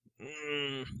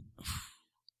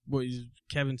 What is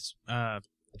Kevin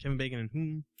Bacon and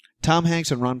whom? Tom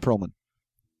Hanks and Ron Perlman.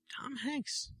 Tom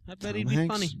Hanks. I bet Tom he'd be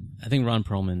Hanks. funny. I think Ron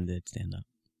Perlman did stand up.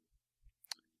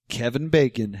 Kevin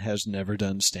Bacon has never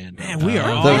done stand-up. Man, we are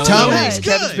Oh, all Though really Tom good. Hanks,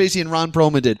 Kevin Spacey, and Ron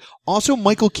Perlman did. Also,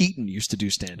 Michael Keaton used to do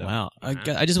stand-up. Wow.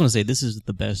 I just want to say this is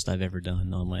the best I've ever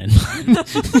done on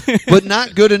Landmine. But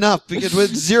not good enough, because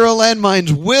with 0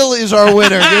 landmines, Will is our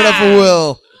winner. Give it up for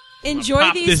Will. Enjoy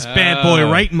Pop these. this bad boy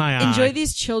right in my eye. Enjoy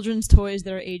these children's toys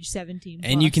that are age 17.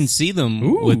 And you plus. can see them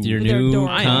Ooh. with your They're new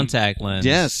adorable. contact lens.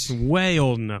 Yes. Way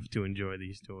old enough to enjoy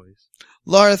these toys.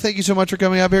 Laura, thank you so much for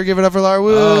coming up here. Give it up for Laura.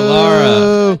 Woo.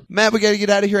 Laura. Matt, we got to get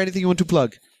out of here. Anything you want to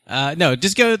plug? No,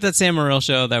 just go to that Sam Morril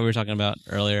show that we were talking about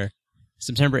earlier.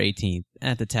 September 18th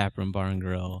at the Taproom Bar and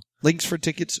Grill. Links for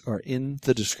tickets are in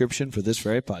the description for this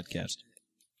very podcast.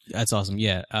 That's awesome.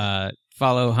 Yeah.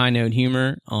 Follow High Note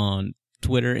Humor on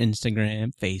Twitter,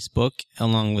 Instagram, Facebook,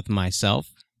 along with myself.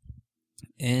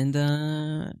 And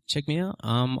check me out.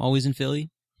 I'm always in Philly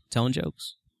telling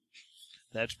jokes.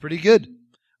 That's pretty good.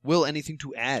 Will, anything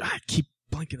to add? I keep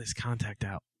blinking this contact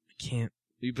out. I can't.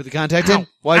 You put the contact Ow. in?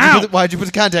 Why'd you put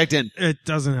the contact in? It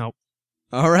doesn't help.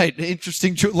 All right.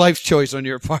 Interesting life choice on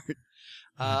your part.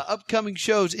 Upcoming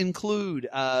shows include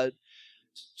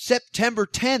September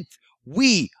 10th.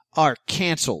 We are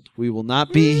canceled. We will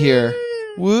not be here.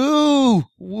 Woo!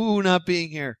 Not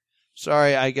being here.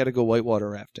 Sorry, I got to go whitewater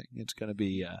rafting. It's gonna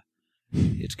be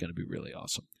really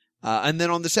awesome. And then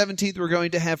on the 17th, we're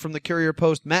going to have from the Courier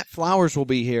Post, Matt Flowers will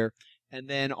be here. And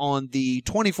then on the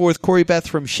 24th, Corey Beth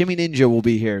from Shimmy Ninja will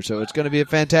be here. So it's going to be a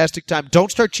fantastic time.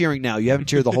 Don't start cheering now. You haven't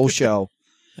cheered the whole show.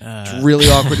 It's really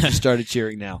awkward if you started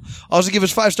cheering now. Also, give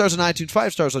us 5 stars on iTunes,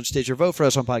 5 stars on Stitcher. Vote for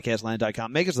us on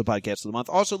podcastland.com. Make us the podcast of the month.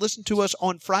 Also, listen to us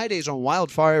on Fridays on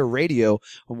Wildfire Radio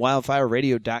on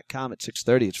wildfireradio.com at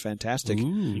 6:30. It's fantastic.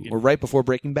 Ooh. We're right before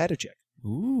Breaking Bad check.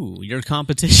 Ooh, your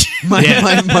competition.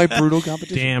 My brutal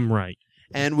competition. Damn right.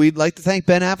 And we'd like to thank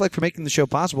Ben Affleck for making the show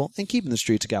possible and keeping the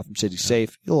streets of Gotham City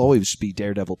safe. He'll always be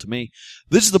Daredevil to me.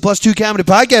 This is the Plus 2 Comedy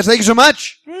Podcast. Thank you so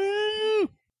much.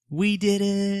 We did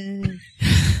it.